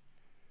attention.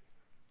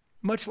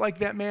 Much like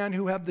that man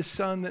who had the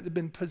son that had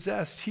been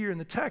possessed here in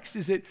the text,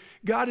 is that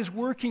God is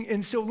working.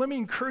 And so let me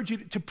encourage you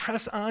to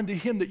press on to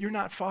him, that you're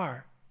not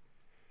far.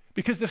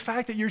 Because the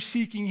fact that you're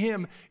seeking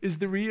him is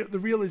the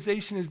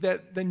realization is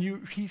that then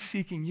he's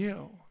seeking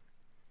you.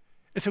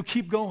 And so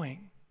keep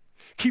going.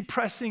 Keep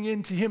pressing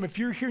into him. If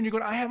you're here and you're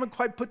going, I haven't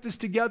quite put this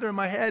together in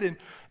my head and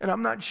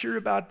I'm not sure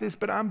about this,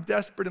 but I'm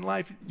desperate in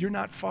life, you're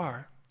not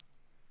far.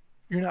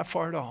 You're not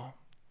far at all.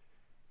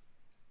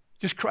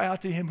 Just cry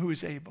out to him who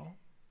is able.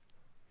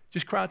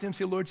 Just cry out to him and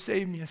say, Lord,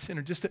 save me, a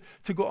sinner, just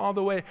to go all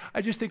the way.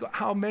 I just think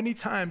how many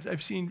times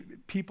I've seen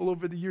people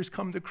over the years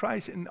come to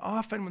Christ, and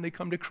often when they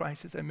come to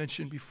Christ, as I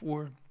mentioned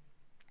before,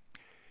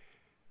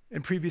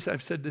 and previous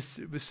I've said this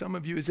with some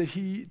of you, is that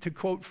to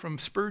quote from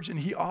Spurgeon,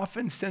 he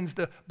often sends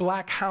the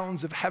black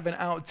hounds of heaven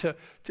out to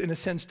in a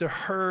sense, to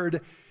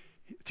herd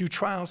through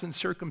trials and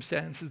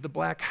circumstances, the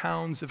black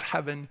hounds of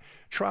heaven,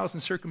 trials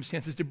and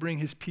circumstances to bring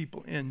his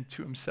people in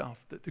to himself,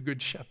 the good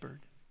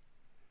shepherd,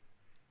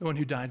 the one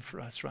who died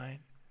for us, right?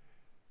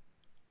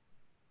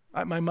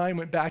 My mind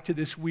went back to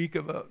this week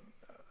of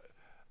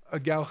a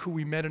gal who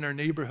we met in our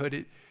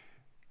neighborhood.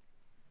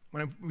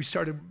 When we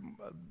started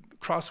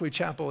Crossway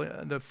Chapel,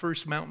 the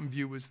first Mountain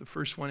View was the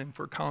first one in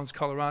Fort Collins,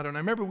 Colorado. And I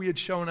remember we had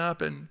shown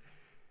up and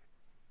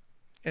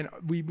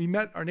we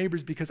met our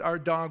neighbors because our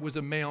dog was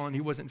a male and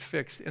he wasn't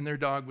fixed, and their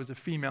dog was a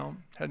female,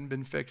 hadn't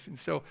been fixed. And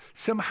so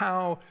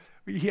somehow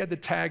he had the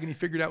tag and he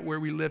figured out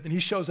where we lived, and he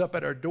shows up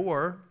at our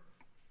door.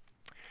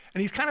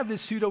 And he's kind of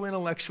this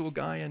pseudo-intellectual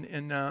guy,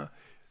 and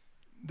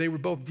they were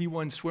both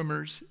D1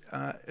 swimmers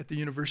at the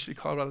University of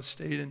Colorado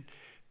State, and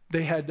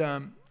they had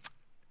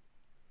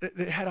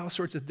all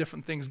sorts of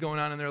different things going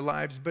on in their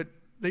lives, but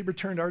they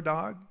returned our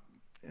dog,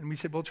 and we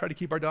said, we'll try to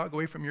keep our dog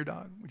away from your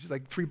dog, which is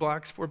like 4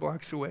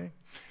 blocks away.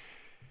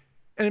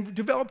 And I've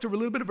developed a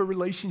little bit of a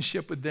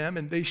relationship with them,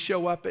 and they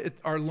show up at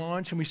our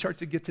launch, and we start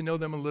to get to know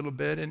them a little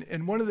bit.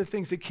 And one of the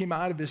things that came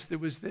out of this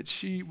was that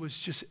she was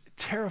just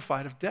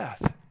terrified of death.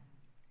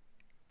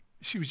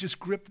 She was just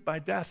gripped by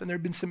death, and there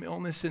had been some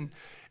illness,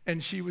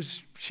 and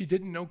she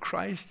didn't know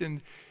Christ,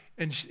 and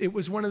it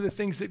was one of the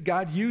things that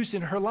God used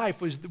in her life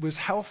was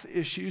health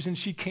issues, and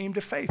she came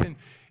to faith,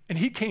 and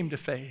he came to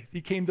faith. He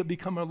came to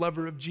become a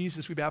lover of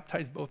Jesus. We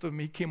baptized both of them.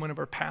 He became one of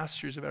our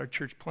pastors of our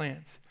church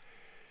plants.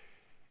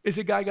 As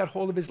a guy got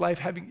hold of his life,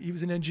 he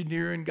was an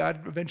engineer, and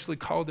God eventually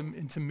called him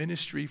into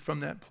ministry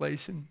from that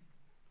place.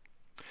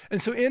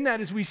 And so in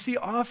that, as we see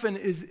often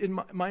is in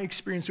my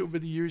experience over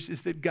the years,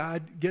 is that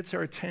God gets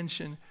our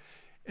attention.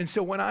 And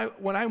so when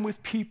I'm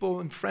with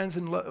people and friends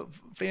and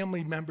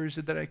family members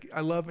that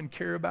I love and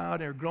care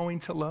about, or growing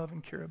to love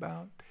and care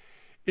about,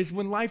 is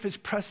when life is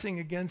pressing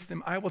against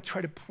them, I will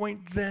try to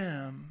point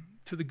them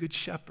to the Good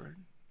Shepherd.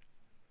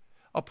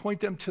 I'll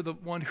point them to the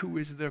one who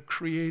is their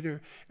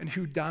creator and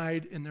who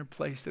died in their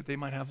place that they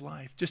might have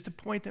life. Just to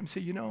point them,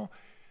 say,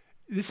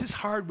 this is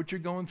hard what you're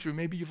going through.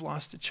 Maybe you've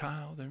lost a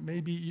child, or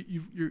maybe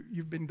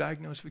you've been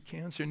diagnosed with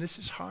cancer, and this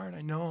is hard, I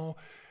know.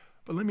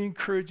 But let me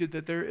encourage you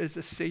that there is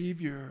a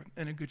Savior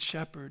and a Good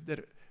Shepherd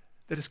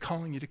that is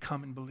calling you to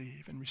come and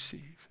believe and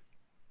receive.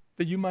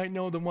 That you might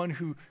know the one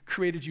who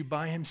created you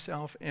by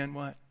himself and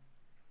what?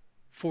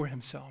 For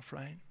himself,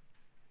 right?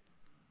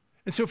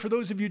 And so for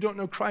those of you who don't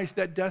know Christ,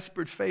 that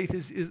desperate faith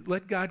is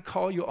let God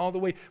call you all the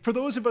way. For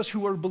those of us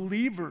who are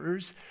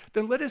believers,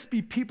 then let us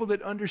be people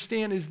that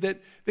understand is that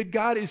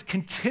God is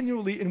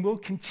continually and will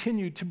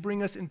continue to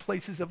bring us in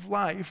places of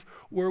life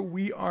where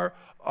we are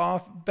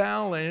off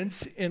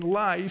balance in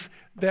life,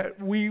 that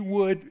we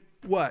would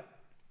what?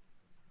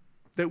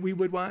 That we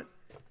would what?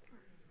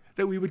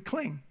 That we would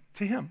cling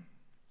to him.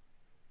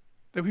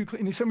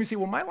 And somebody say,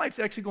 well, my life's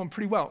actually going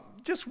pretty well.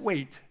 Just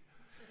wait.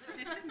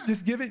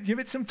 Just give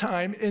it some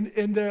time,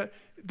 and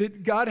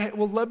that God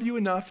will love you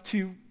enough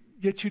to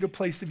get you to a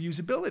place of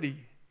usability.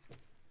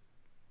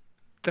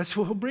 That's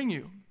what he'll bring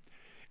you.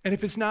 And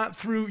if it's not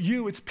through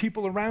you, it's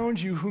people around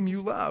you whom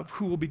you love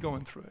who will be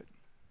going through it.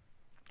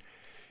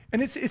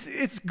 And it's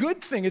a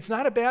good thing. It's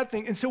not a bad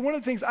thing. And so one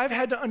of the things I've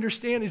had to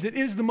understand is it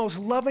is the most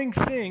loving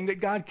thing that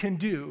God can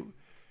do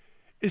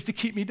is to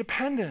keep me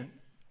dependent.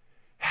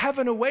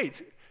 Heaven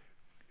awaits.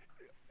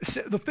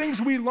 The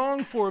things we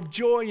long for of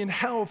joy and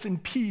health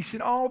and peace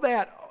and all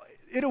that,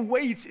 it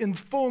awaits in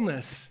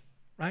fullness,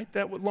 right?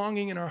 That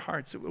longing in our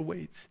hearts, it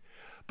awaits.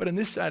 But on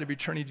this side of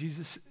eternity,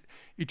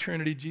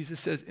 Jesus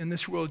says, in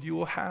this world you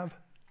will have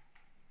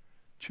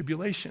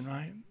tribulation,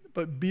 right?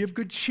 But be of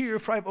good cheer,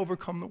 for I've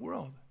overcome the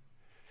world.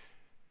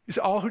 He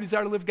said, all who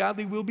desire to live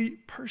godly will be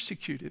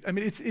persecuted. I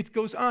mean, it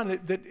goes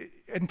on that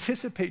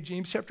anticipate,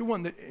 James chapter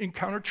 1, that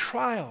encounter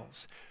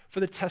trials for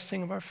the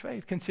testing of our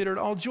faith. Consider it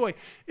all joy.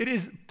 It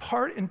is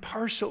part and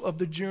parcel of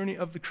the journey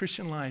of the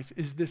Christian life,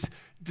 is this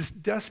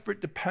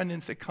desperate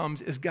dependence that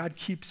comes as God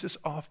keeps us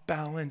off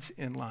balance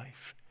in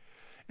life.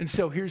 And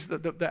so here's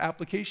the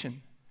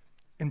application.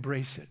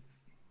 Embrace it.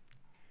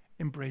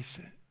 Embrace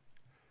it.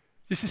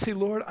 Just to say,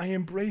 Lord, I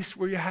embrace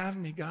where you have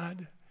me,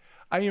 God.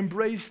 I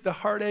embrace the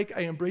heartache.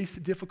 I embrace the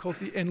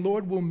difficulty. And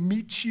Lord, will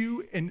meet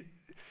you and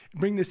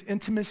bring this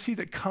intimacy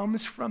that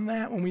comes from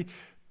that. When we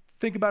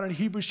think about in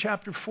Hebrews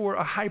chapter 4,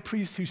 a high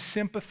priest who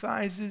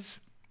sympathizes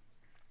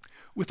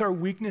with our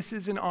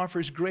weaknesses and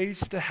offers grace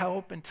to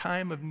help in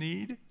time of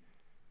need.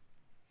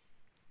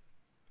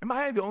 Am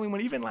I the only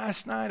one? Even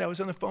last night, I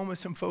was on the phone with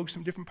some folks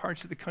from different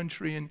parts of the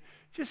country, and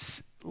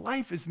just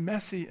life is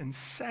messy and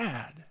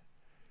sad.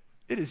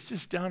 It is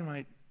just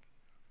downright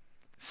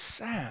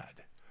sad.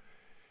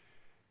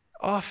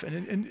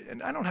 Often,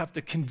 and I don't have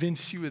to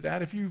convince you of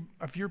that. If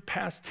you're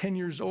past 10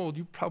 years old,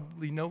 you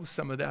probably know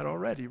some of that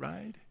already,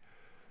 right?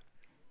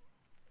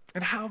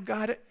 And how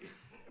God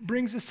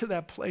brings us to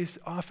that place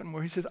often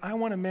where he says, I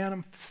want to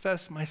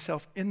manifest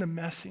myself in the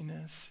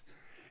messiness,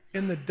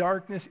 in the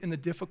darkness, in the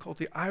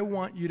difficulty. I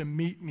want you to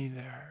meet me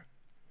there.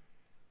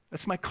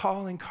 That's my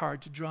calling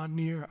card to draw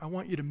near. I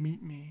want you to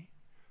meet me.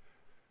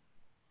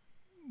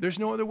 There's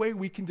no other way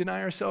we can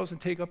deny ourselves and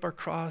take up our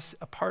cross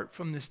apart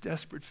from this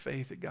desperate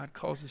faith that God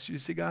calls us to. You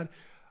say, God,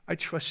 I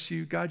trust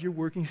you. God, you're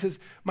working. He says,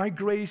 my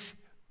grace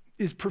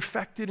is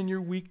perfected in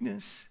your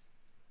weakness.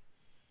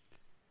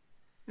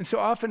 And so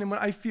often when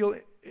I feel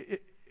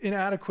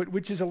inadequate,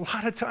 which is a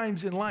lot of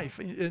times in life,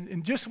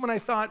 and just when I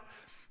thought,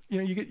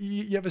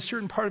 you have a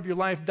certain part of your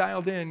life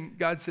dialed in,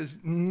 God says,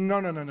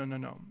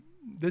 no.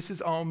 This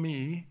is all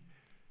me,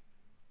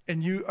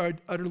 and you are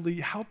utterly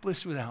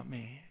helpless without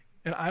me.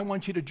 And I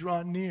want you to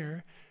draw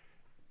near,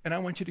 and I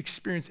want you to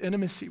experience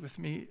intimacy with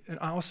me, and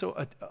also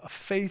a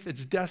faith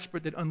that's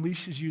desperate that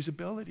unleashes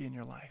usability in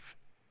your life.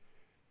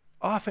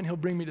 Often he'll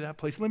bring me to that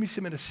place. Let me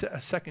submit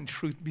a second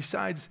truth.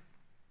 Besides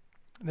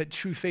that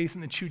true faith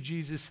in the true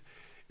Jesus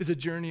is a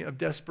journey of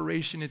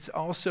desperation, it's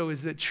also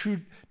is that true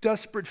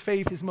desperate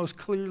faith is most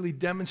clearly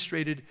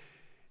demonstrated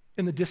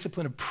in the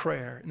discipline of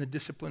prayer,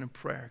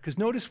 Because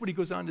notice what he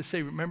goes on to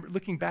say. Remember,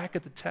 looking back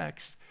at the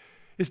text,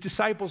 His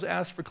disciples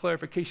asked for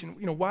clarification.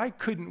 Why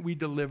couldn't we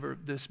deliver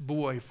this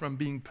boy from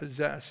being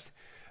possessed?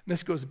 And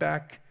this goes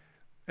back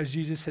as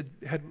Jesus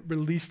had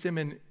released him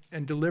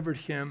and delivered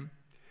him.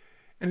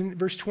 And in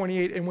verse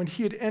 28, and when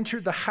he had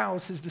entered the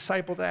house, his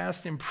disciples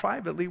asked him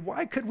privately,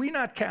 why could we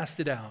not cast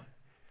it out?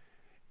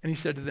 And he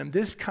said to them,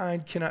 this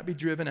kind cannot be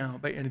driven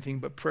out by anything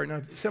but prayer.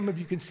 Now, some of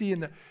you can see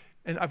and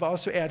I've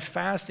also added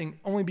fasting,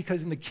 only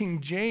because in the King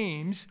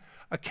James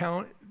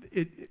account,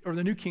 or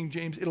the New King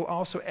James, it'll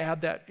also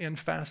add that in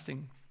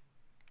fasting.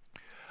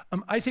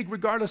 I think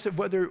regardless of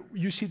whether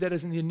you see that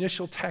as in the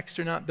initial text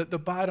or not, the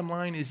bottom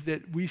line is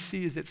that we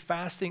see is that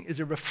fasting is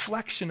a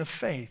reflection of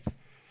faith.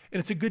 And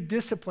it's a good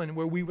discipline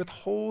where we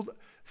withhold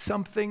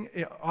something,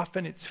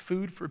 often it's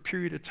food, for a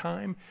period of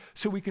time,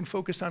 so we can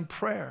focus on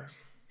prayer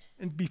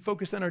and be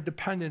focused on our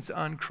dependence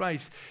on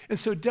Christ. And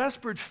so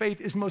desperate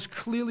faith is most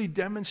clearly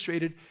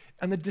demonstrated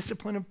in the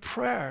discipline of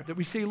prayer, that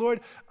we say,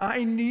 Lord,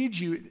 I need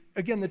you.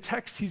 Again, the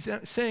text he's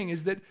saying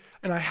is that,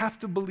 and I have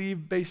to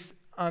believe based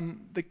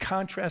on the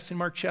contrast in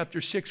Mark chapter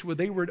 6, where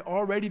they had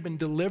already been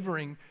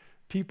delivering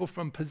people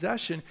from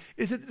possession,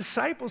 is that the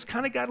disciples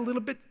kind of got a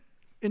little bit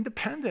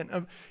independent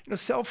of,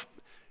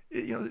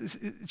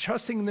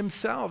 trusting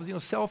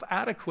themselves,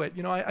 self-adequate.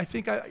 I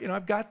think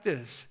I've got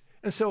this.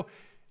 And so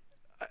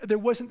there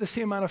wasn't the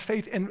same amount of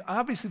faith and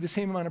obviously the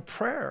same amount of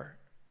prayer.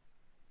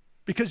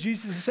 Because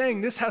Jesus is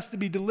saying this has to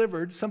be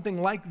delivered,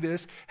 something like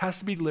this has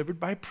to be delivered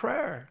by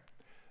prayer.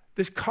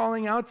 This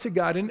calling out to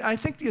God. And I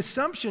think the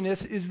assumption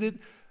is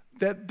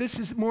that this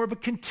is more of a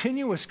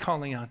continuous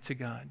calling out to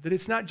God, that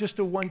it's not just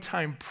a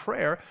one-time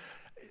prayer.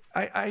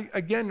 I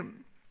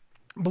again,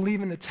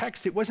 believe in the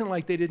text, it wasn't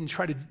like they didn't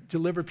try to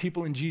deliver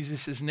people in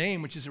Jesus'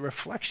 name, which is a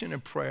reflection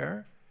of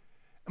prayer.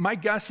 My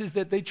guess is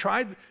that they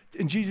tried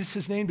in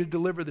Jesus' name to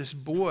deliver this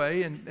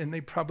boy, and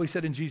they probably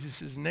said in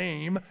Jesus'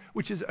 name,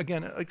 which is,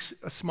 again,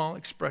 a small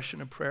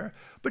expression of prayer.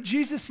 But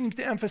Jesus seems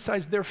to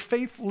emphasize their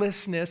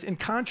faithlessness in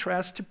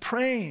contrast to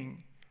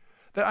praying.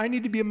 That I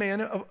need to be a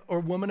man or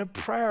woman of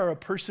prayer,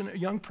 a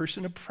young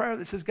person of prayer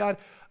that says, God,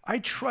 I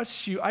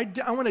trust you.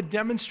 I want to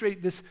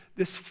demonstrate this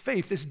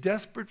faith, this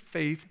desperate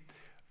faith,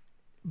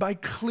 by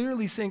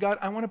clearly saying, God,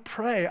 I want to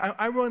pray.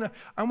 I want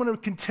to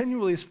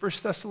continually, as 1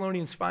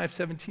 Thessalonians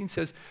 5:17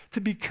 says,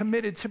 to be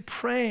committed to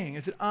praying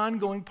as an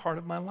ongoing part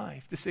of my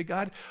life. To say,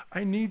 God,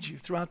 I need you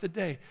throughout the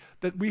day.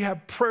 That we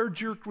have prayer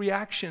jerk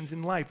reactions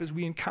in life as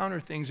we encounter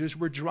things, as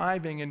we're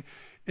driving.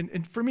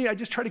 And for me, I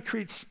just try to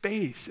create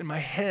space in my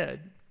head.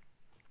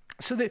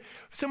 So that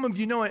some of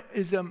you know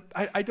is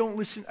I don't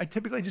listen. I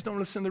typically just don't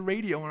listen to the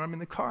radio when I'm in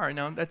the car.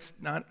 Now that's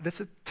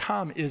a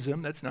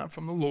Tom-ism. That's not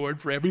from the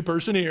Lord for every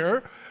person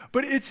here.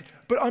 But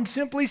I'm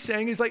simply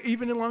saying is like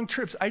even in long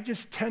trips, I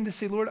just tend to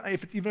say, Lord,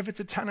 even if it's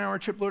a 10-hour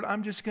trip, Lord,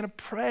 I'm just going to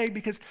pray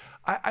because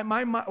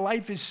my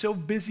life is so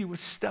busy with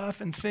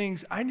stuff and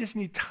things. I just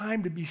need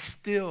time to be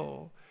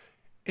still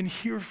and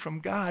hear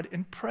from God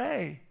and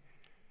pray.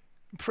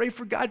 Pray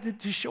for God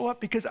to show up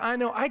because I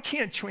know I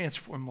can't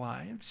transform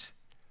lives.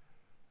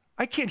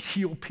 I can't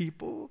heal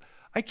people.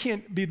 I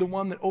can't be the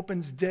one that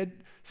opens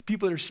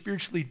people that are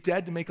spiritually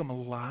dead to make them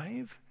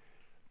alive.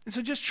 And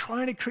so just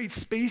trying to create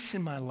space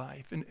in my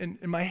life and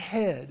in my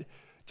head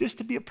just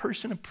to be a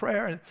person of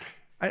prayer. And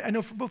I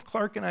know for both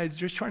Clark and I,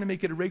 just trying to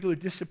make it a regular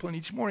discipline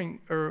each morning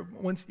or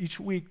once each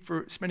week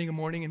for spending a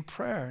morning in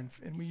prayer.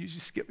 And we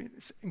usually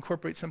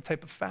incorporate some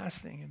type of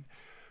fasting. And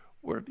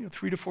we're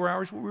 3 to 4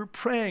 hours where we're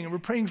praying, and we're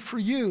praying for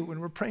you, and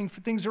we're praying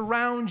for things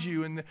around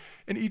you and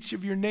each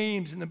of your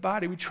names in the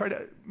body. We try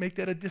to make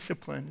that a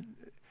discipline.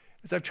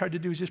 As I've tried to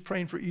do is just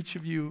praying for each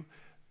of you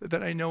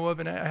that I know of,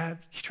 and I have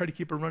tried to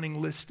keep a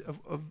running list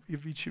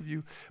of each of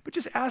you. But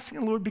just asking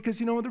the Lord, because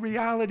the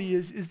reality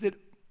is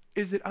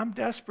that I'm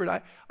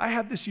desperate. I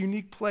have this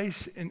unique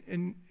place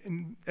in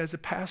as a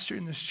pastor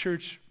in this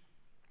church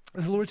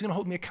that the Lord's going to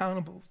hold me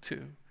accountable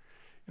to.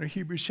 In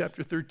Hebrews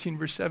chapter 13,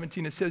 verse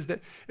 17, it says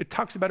that it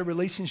talks about a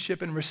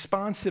relationship and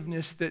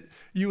responsiveness that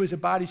you as a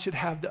body should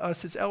have to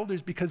us as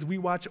elders because we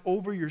watch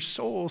over your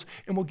souls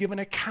and will give an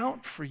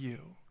account for you.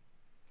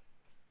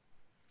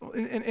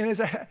 And as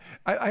I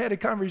had a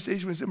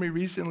conversation with somebody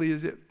recently,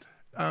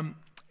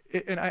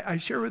 and I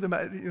share with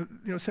them,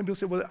 some people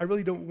say, well, I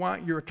really don't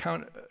want your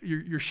account,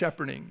 your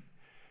shepherding.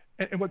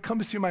 And what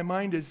comes through my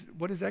mind is,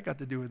 what has that got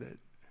to do with it?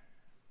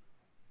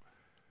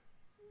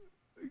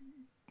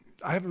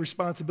 I have a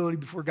responsibility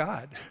before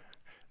God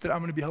that I'm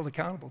going to be held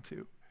accountable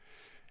to.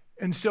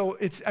 And so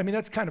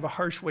that's kind of a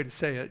harsh way to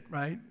say it,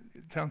 right?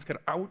 It sounds kind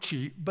of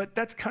ouchy, but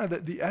that's kind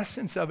of the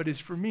essence of it is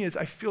for me is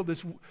I feel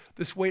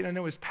this weight. I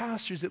know as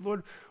pastors that,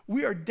 Lord,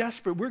 we are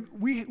desperate. We're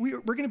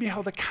going to be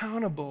held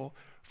accountable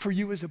for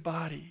you as a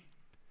body,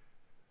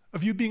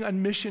 of you being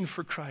on mission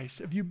for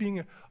Christ, of you being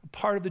a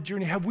part of the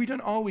journey. Have we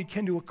done all we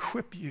can to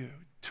equip you,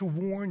 to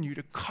warn you,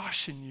 to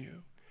caution you,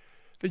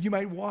 that you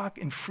might walk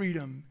in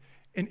freedom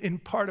in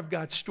part of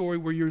God's story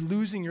where you're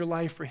losing your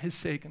life for his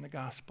sake in the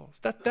Gospels?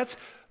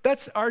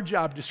 That's our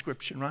job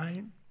description,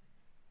 right?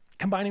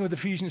 combining with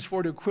Ephesians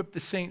 4 to equip the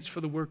saints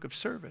for the work of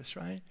service,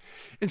 right?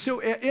 And so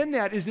in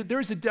that is that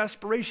there's a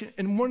desperation,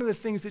 and one of the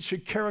things that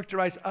should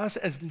characterize us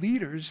as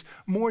leaders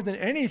more than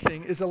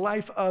anything is a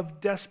life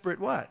of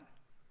desperate what?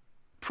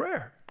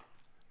 Prayer.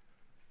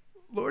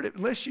 Lord,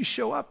 unless you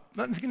show up,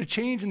 nothing's going to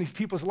change in these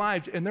people's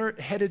lives, and they're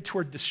headed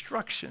toward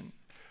destruction.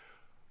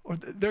 Or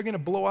they're going to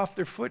blow off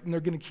their foot, and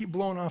they're going to keep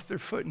blowing off their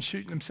foot and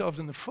shooting themselves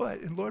in the foot.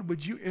 And Lord,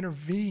 would you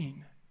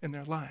intervene in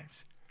their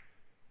lives?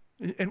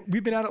 And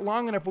we've been at it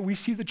long enough, but we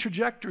see the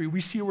trajectory. We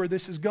see where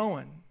this is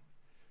going.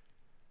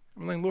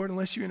 I'm like, Lord,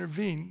 unless you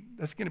intervene,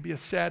 that's going to be a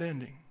sad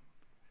ending.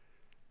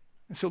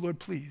 And so, Lord,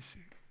 please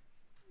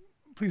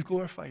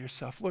glorify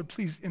yourself. Lord,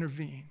 please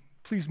intervene.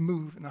 Please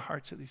move in the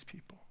hearts of these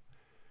people.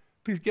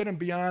 Please get them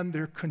beyond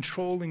their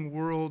controlling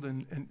world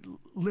and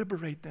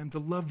liberate them to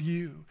love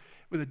you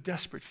with a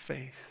desperate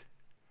faith.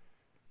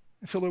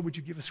 And so, Lord, would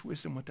you give us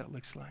wisdom what that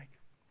looks like?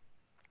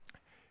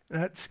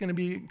 And that's going to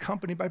be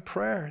accompanied by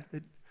prayer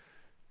that,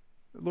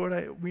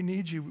 Lord, we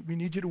need you. We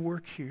need you to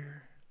work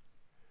here.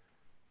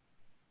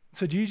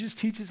 So Jesus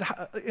teaches,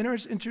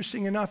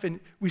 interesting enough, and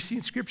we see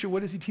in Scripture,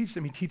 what does he teach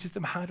them? He teaches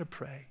them how to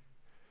pray.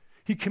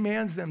 He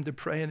commands them to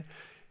pray. And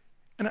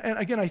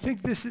again, I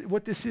think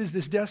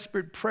this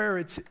desperate prayer,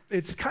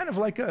 it's kind of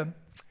like a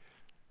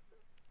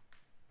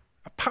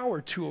power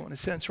tool in a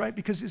sense, right?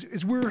 Because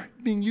as we're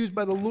being used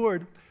by the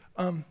Lord,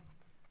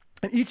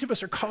 and each of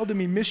us are called to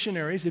be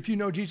missionaries. If you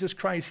know Jesus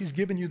Christ, he's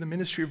given you the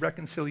ministry of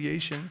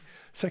reconciliation.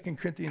 2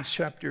 Corinthians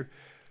chapter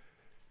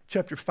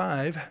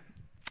 5.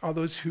 All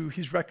those who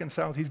he's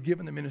reconciled, he's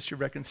given the ministry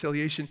of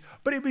reconciliation.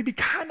 But it would be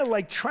kind of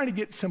like trying to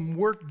get some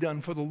work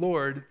done for the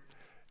Lord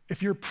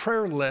if you're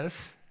prayerless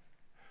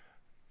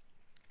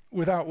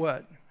without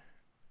what?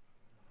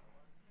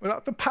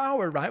 Without the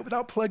power, right?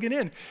 Without plugging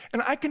in.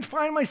 And I can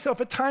find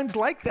myself at times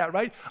like that,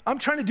 right? I'm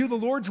trying to do the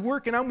Lord's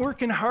work and I'm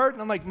working hard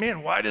and I'm like,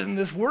 man, why isn't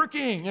this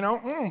working? And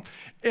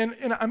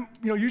I'm,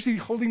 usually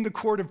holding the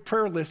cord of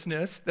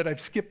prayerlessness that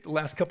I've skipped the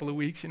last couple of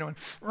weeks, and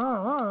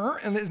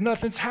there's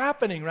nothing's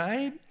happening,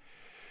 right?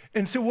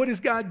 And so what does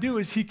God do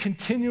is he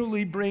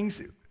continually brings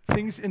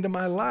things into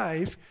my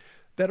life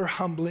that are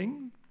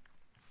humbling,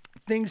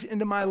 things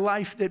into my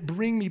life that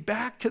bring me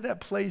back to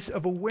that place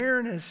of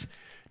awareness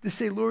to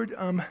say, Lord,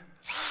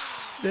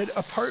 that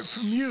apart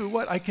from you,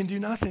 what, I can do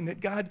nothing.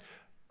 That God,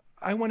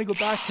 I want to go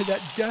back to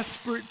that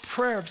desperate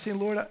prayer of saying,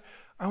 Lord,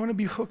 I want to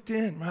be hooked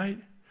in, right?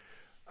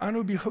 I want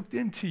to be hooked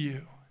into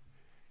you.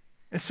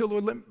 And so,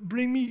 Lord,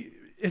 bring me,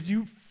 as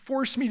you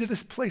force me to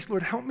this place,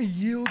 Lord, help me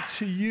yield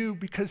to you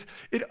because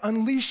it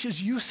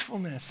unleashes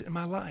usefulness in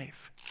my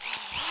life.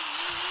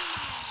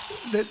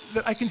 That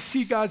I can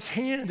see God's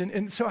hand.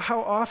 And so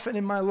how often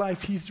in my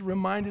life he's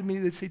reminded me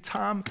that, say,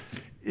 Tom,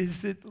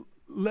 is that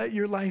let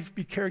your life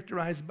be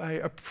characterized by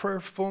a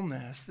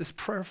prayerfulness, this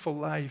prayerful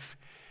life.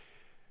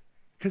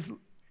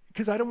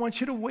 Because I don't want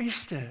you to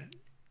waste it.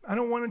 I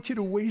don't want you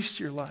to waste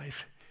your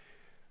life.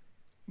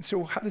 And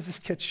so how does this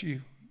catch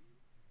you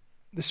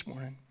this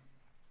morning?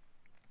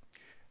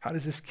 How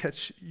does this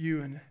catch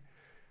you? And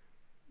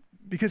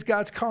because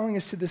God's calling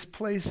us to this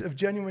place of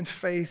genuine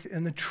faith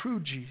in the true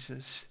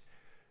Jesus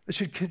that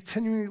should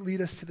continually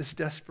lead us to this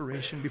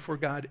desperation before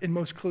God and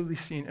most clearly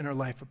seen in our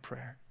life of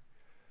prayer.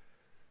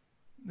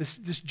 This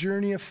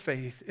journey of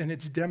faith, and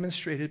it's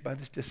demonstrated by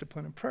this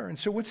discipline of prayer. And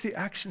so what's the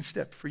action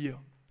step for you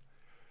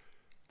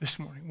this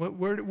morning?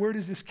 Where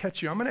does this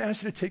catch you? I'm going to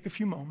ask you to take a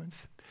few moments,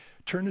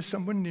 turn to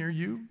someone near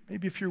you.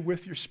 Maybe if you're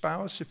with your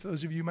spouse, if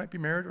those of you might be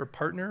married or a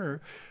partner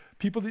or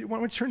people that you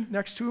want to turn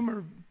next to them or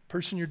a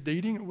person you're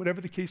dating or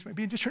whatever the case might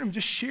be, and just turn them,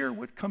 just share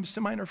what comes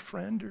to mind, or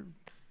friend, or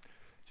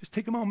just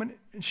take a moment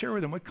and share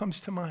with them what comes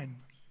to mind.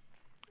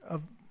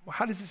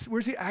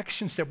 Where's the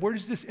action step? Where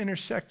does this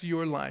intersect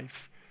your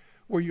life?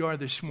 Where you are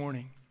this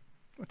morning.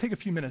 I'll take a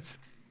few minutes.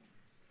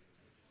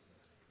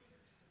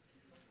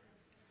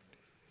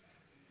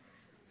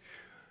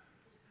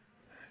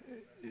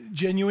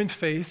 Genuine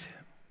faith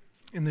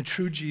in the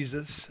true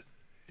Jesus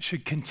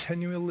should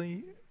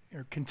continuously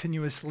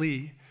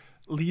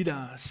lead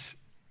us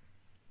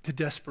to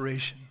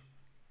desperation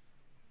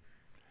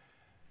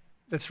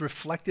that's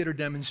reflected or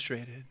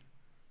demonstrated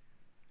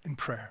in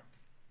prayer.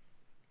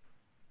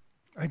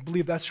 I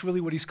believe that's really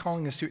what he's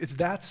calling us to.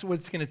 That's what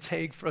it's going to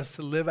take for us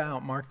to live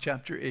out Mark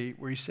chapter 8,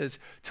 where he says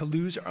to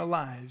lose our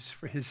lives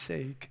for his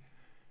sake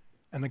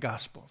and the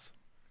Gospels.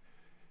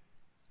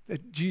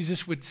 That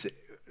Jesus would say,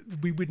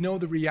 we would know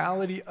the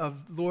reality of,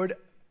 Lord,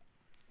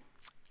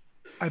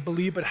 I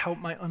believe, but help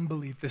my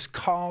unbelief. This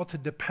call to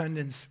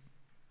dependence.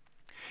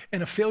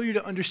 And a failure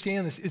to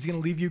understand this is going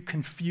to leave you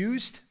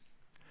confused.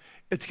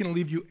 It's going to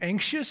leave you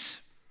anxious.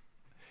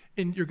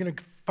 And you're going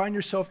to find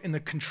yourself in the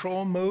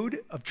control mode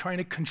of trying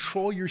to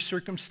control your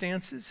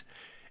circumstances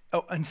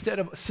instead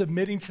of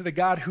submitting to the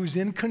God who's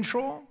in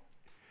control.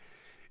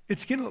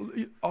 It's going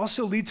to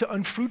also lead to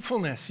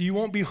unfruitfulness. You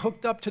won't be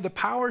hooked up to the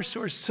power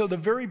source. So the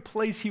very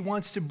place he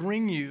wants to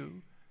bring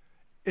you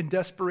in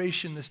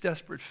desperation, this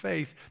desperate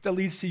faith that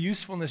leads to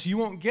usefulness, you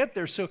won't get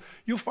there. So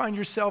you'll find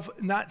yourself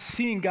not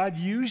seeing God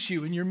use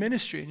you in your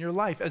ministry, in your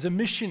life, as a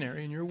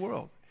missionary in your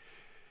world.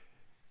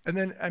 And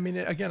then, I mean,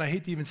 again, I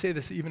hate to even say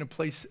this, even a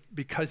place,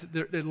 because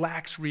it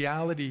lacks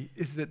reality,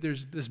 is that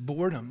there's this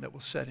boredom that will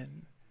set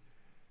in.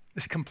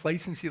 This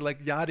complacency, like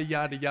yada,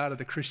 yada, yada,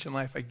 the Christian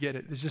life, I get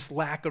it. There's just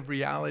lack of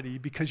reality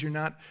because you're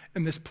not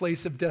in this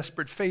place of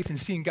desperate faith and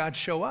seeing God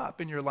show up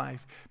in your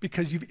life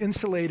because you've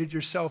insulated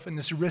yourself in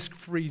this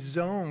risk-free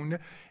zone.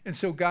 And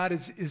so God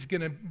is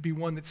going to be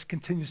one that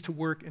continues to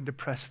work and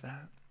depress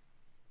that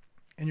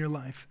in your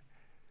life.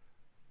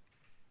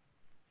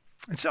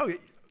 And so,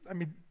 I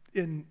mean,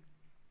 in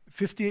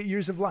 58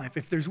 years of life,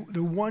 if there's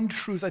the one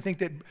truth I think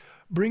that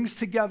brings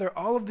together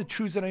all of the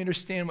truths that I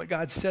understand what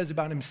God says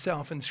about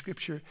himself in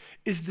Scripture,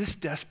 is this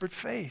desperate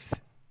faith.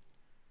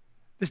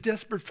 This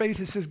desperate faith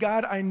that says,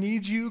 God, I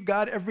need you.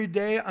 God, every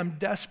day I'm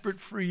desperate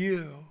for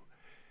you.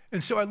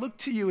 And so I look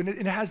to you, and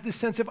it has this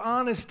sense of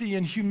honesty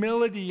and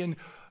humility and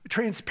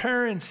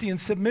transparency and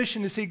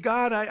submission to say,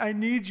 God, I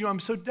need you. I'm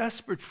so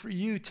desperate for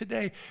you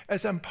today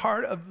as I'm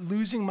part of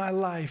losing my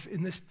life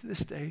in this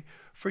I'm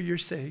for your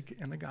sake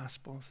and the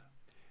Gospels.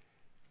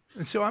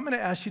 And so I'm going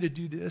to ask you to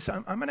do this.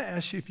 I'm going to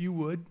ask you if you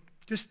would,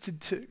 just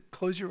to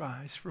close your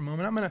eyes for a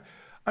moment.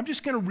 I'm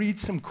just going to read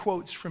some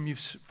quotes from you,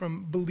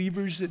 from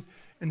believers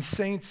and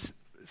saints,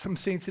 some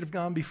saints that have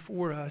gone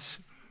before us.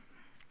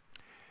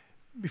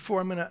 Before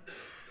I'm going to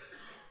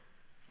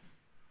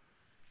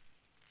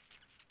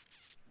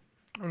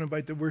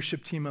invite the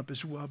worship team up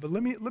as well. But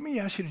let me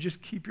ask you to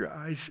just keep your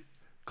eyes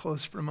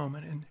closed for a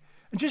moment and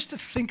just to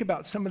think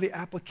about some of the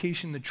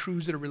application, the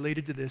truths that are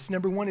related to this.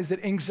 Number one is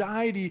that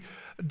anxiety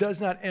does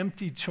not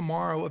empty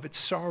tomorrow of its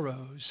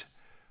sorrows,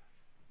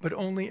 but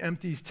only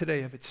empties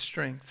today of its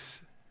strengths.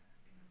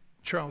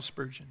 Charles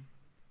Spurgeon.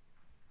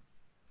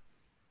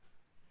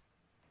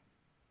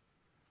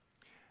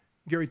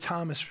 Gary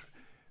Thomas,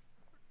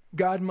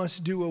 God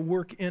must do a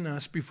work in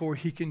us before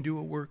he can do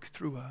a work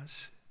through us.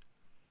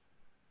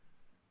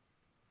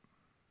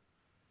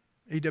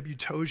 A.W.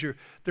 Tozier,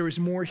 there is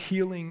more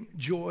healing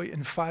joy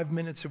in 5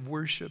 minutes of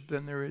worship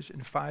than there is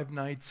in 5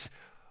 nights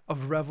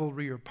of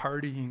revelry or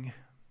partying.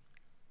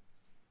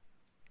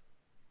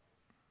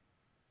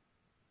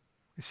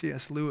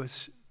 C.S.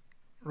 Lewis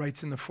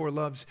writes in The Four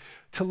Loves,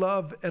 to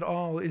love at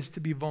all is to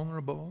be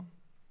vulnerable.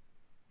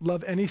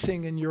 Love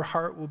anything and your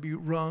heart will be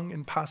wrung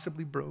and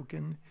possibly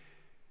broken.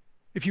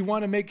 If you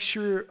want to make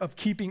sure of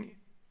keeping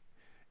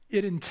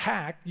it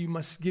intact, you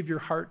must give your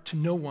heart to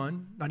no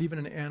one, not even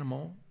an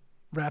animal.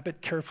 Wrap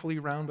it carefully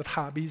around with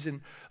hobbies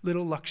and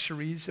little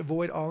luxuries.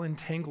 Avoid all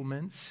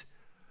entanglements.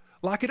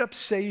 Lock it up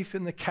safe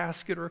in the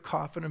casket or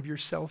coffin of your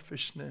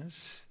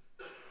selfishness.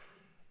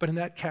 But in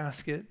that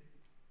casket,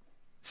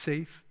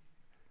 safe,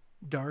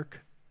 dark,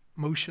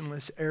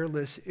 motionless,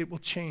 airless, it will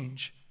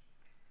change.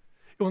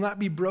 It will not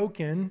be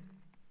broken.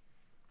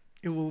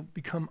 It will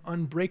become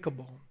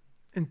unbreakable,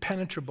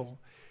 impenetrable,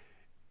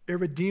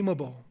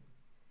 irredeemable.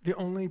 The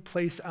only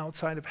place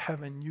outside of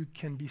heaven you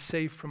can be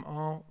safe from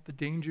all the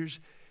dangers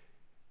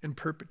and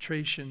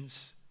perpetrations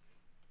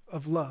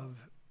of love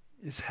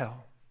is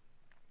hell.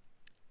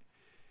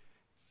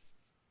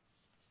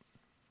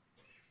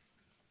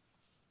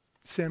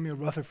 Samuel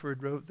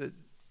Rutherford wrote that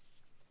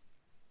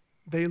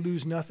they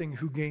lose nothing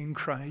who gain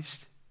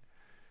Christ.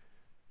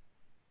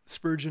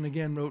 Spurgeon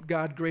again wrote,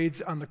 God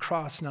grades on the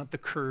cross, not the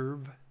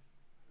curve.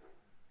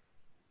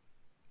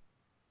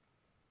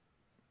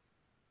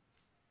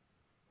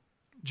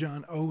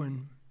 John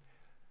Owen,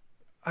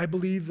 I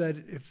believe that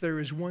if there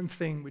is one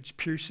thing which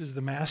pierces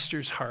the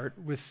master's heart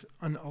with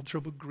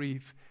unalterable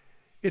grief,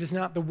 it is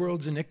not the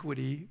world's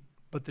iniquity,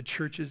 but the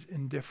church's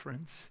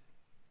indifference.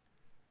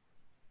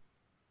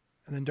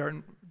 And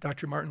then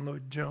Dr. Martin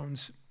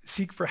Lloyd-Jones,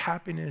 seek for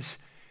happiness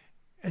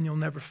and you'll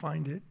never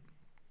find it.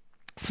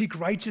 Seek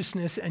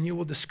righteousness and you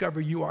will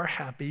discover you are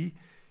happy.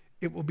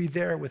 It will be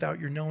there without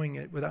your knowing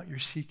it, without your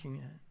seeking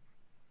it.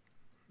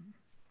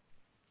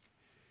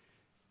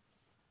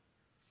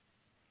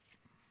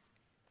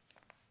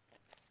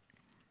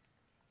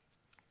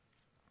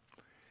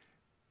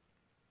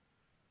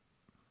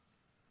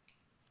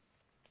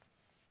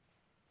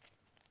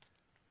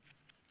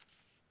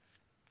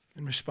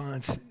 In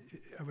response,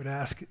 I would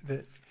ask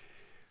that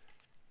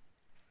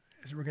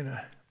as we're going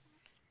to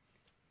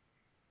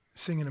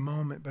sing in a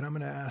moment, but I'm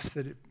going to ask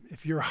that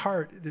if your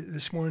heart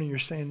this morning, you're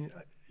saying,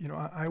 you know,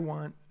 I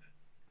want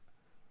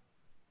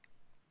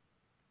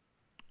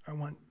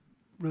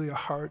really a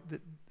heart that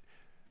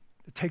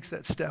takes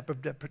that step of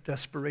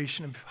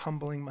desperation, of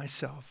humbling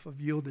myself, of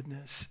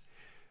yieldedness,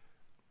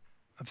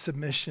 of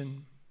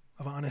submission,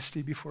 of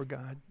honesty before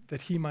God,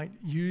 that he might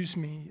use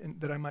me and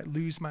that I might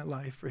lose my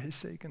life for his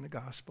sake in the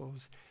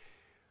Gospels.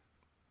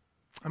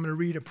 I'm going to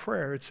read a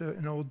prayer. It's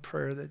an old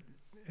prayer that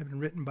had been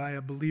written by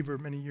a believer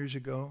many years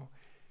ago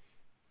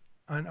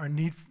on our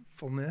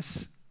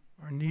needfulness,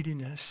 our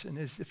neediness. And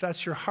if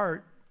that's your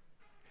heart,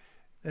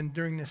 then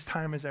during this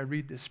time as I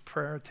read this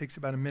prayer, it takes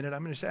about a minute,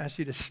 I'm going to just ask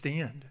you to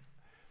stand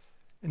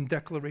in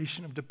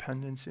declaration of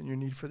dependence and your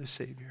need for the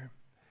Savior.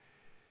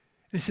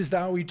 And it says,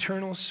 Thou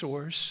eternal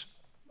source,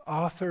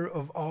 author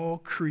of all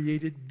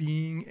created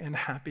being and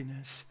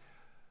happiness,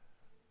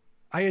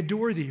 I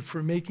adore thee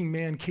for making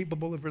man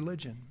capable of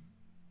religion.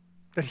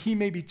 that he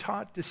may be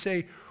taught to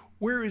say,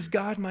 where is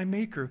God my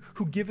maker,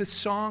 who giveth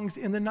songs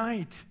in the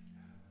night?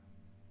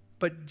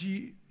 But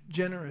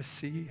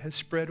degeneracy has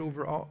spread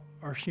over all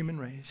our human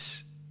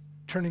race,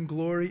 turning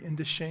glory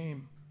into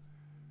shame,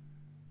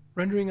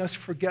 rendering us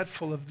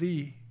forgetful of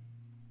thee.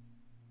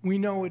 We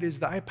know it is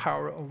thy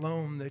power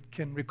alone that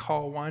can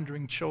recall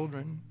wandering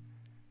children,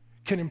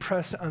 can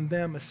impress on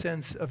them a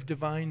sense of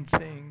divine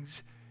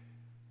things,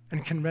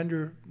 and can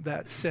render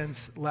that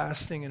sense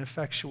lasting and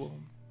effectual.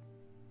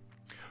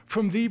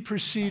 From thee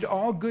proceed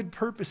all good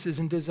purposes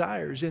and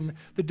desires in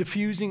the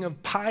diffusing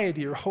of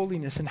piety or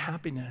holiness and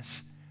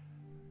happiness.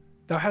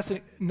 Thou hast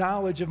a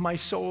knowledge of my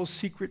soul's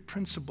secret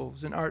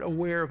principles and art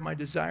aware of my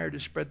desire to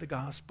spread the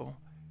gospel.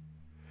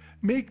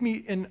 Make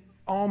me an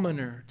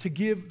almoner to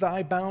give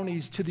thy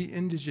bounties to the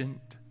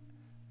indigent,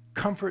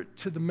 comfort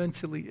to the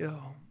mentally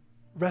ill,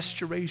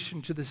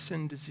 restoration to the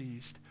sin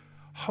diseased,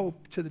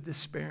 hope to the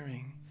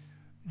despairing,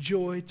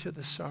 joy to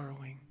the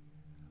sorrowing,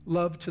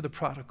 love to the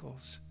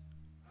prodigals.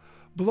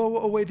 Blow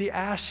away the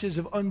ashes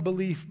of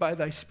unbelief by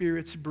thy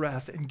Spirit's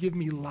breath and give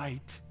me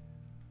light,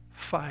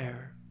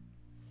 fire,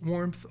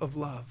 warmth of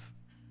love.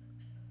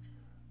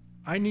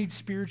 I need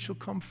spiritual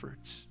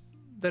comforts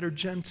that are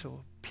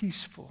gentle,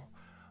 peaceful,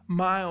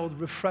 mild,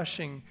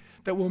 refreshing,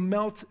 that will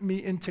melt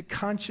me into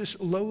conscious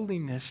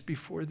lowliness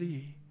before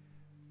thee,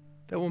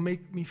 that will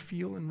make me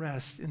feel and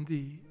rest in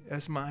thee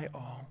as my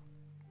all.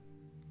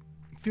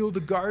 Fill the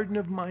garden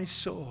of my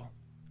soul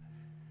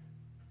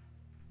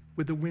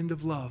with the wind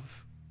of love,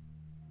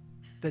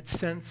 that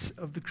sense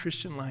of the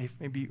Christian life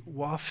may be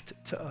wafted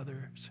to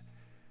others.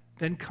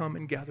 Then come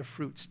and gather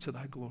fruits to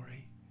thy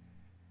glory.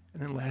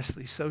 And then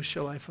lastly, so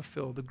shall I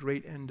fulfill the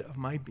great end of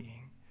my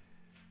being,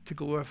 to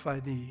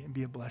glorify thee and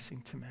be a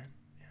blessing to men.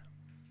 Yeah.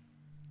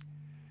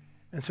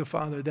 And so,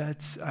 Father,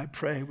 that's, I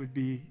pray, would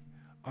be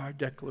our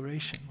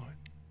declaration, Lord.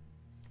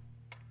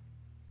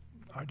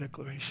 Our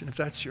declaration. If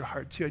that's your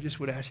heart too, I just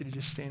would ask you to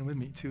just stand with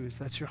me too, if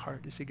that's your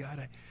heart, to say,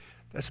 God,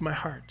 that's my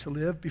heart, to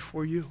live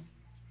before you.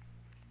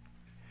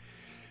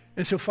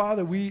 And so,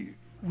 Father, we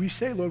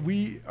say, Lord,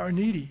 we are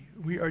needy.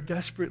 We are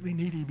desperately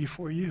needy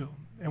before you.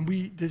 And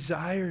we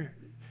desire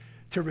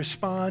to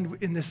respond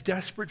in this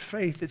desperate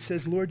faith that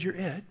says, Lord, you're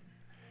it.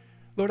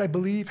 Lord, I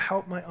believe,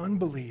 help my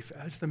unbelief,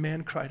 as the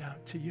man cried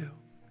out to you.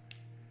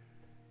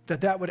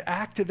 That would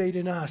activate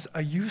in us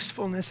a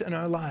usefulness in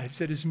our lives,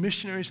 that as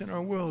missionaries in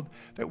our world,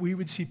 that we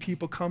would see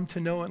people come to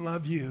know and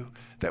love you,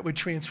 that would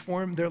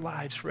transform their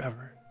lives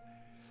forever.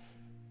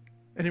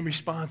 And in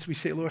response, we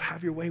say, Lord,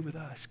 have your way with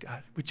us,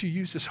 God. Would you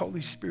use this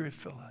Holy Spirit,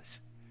 fill us?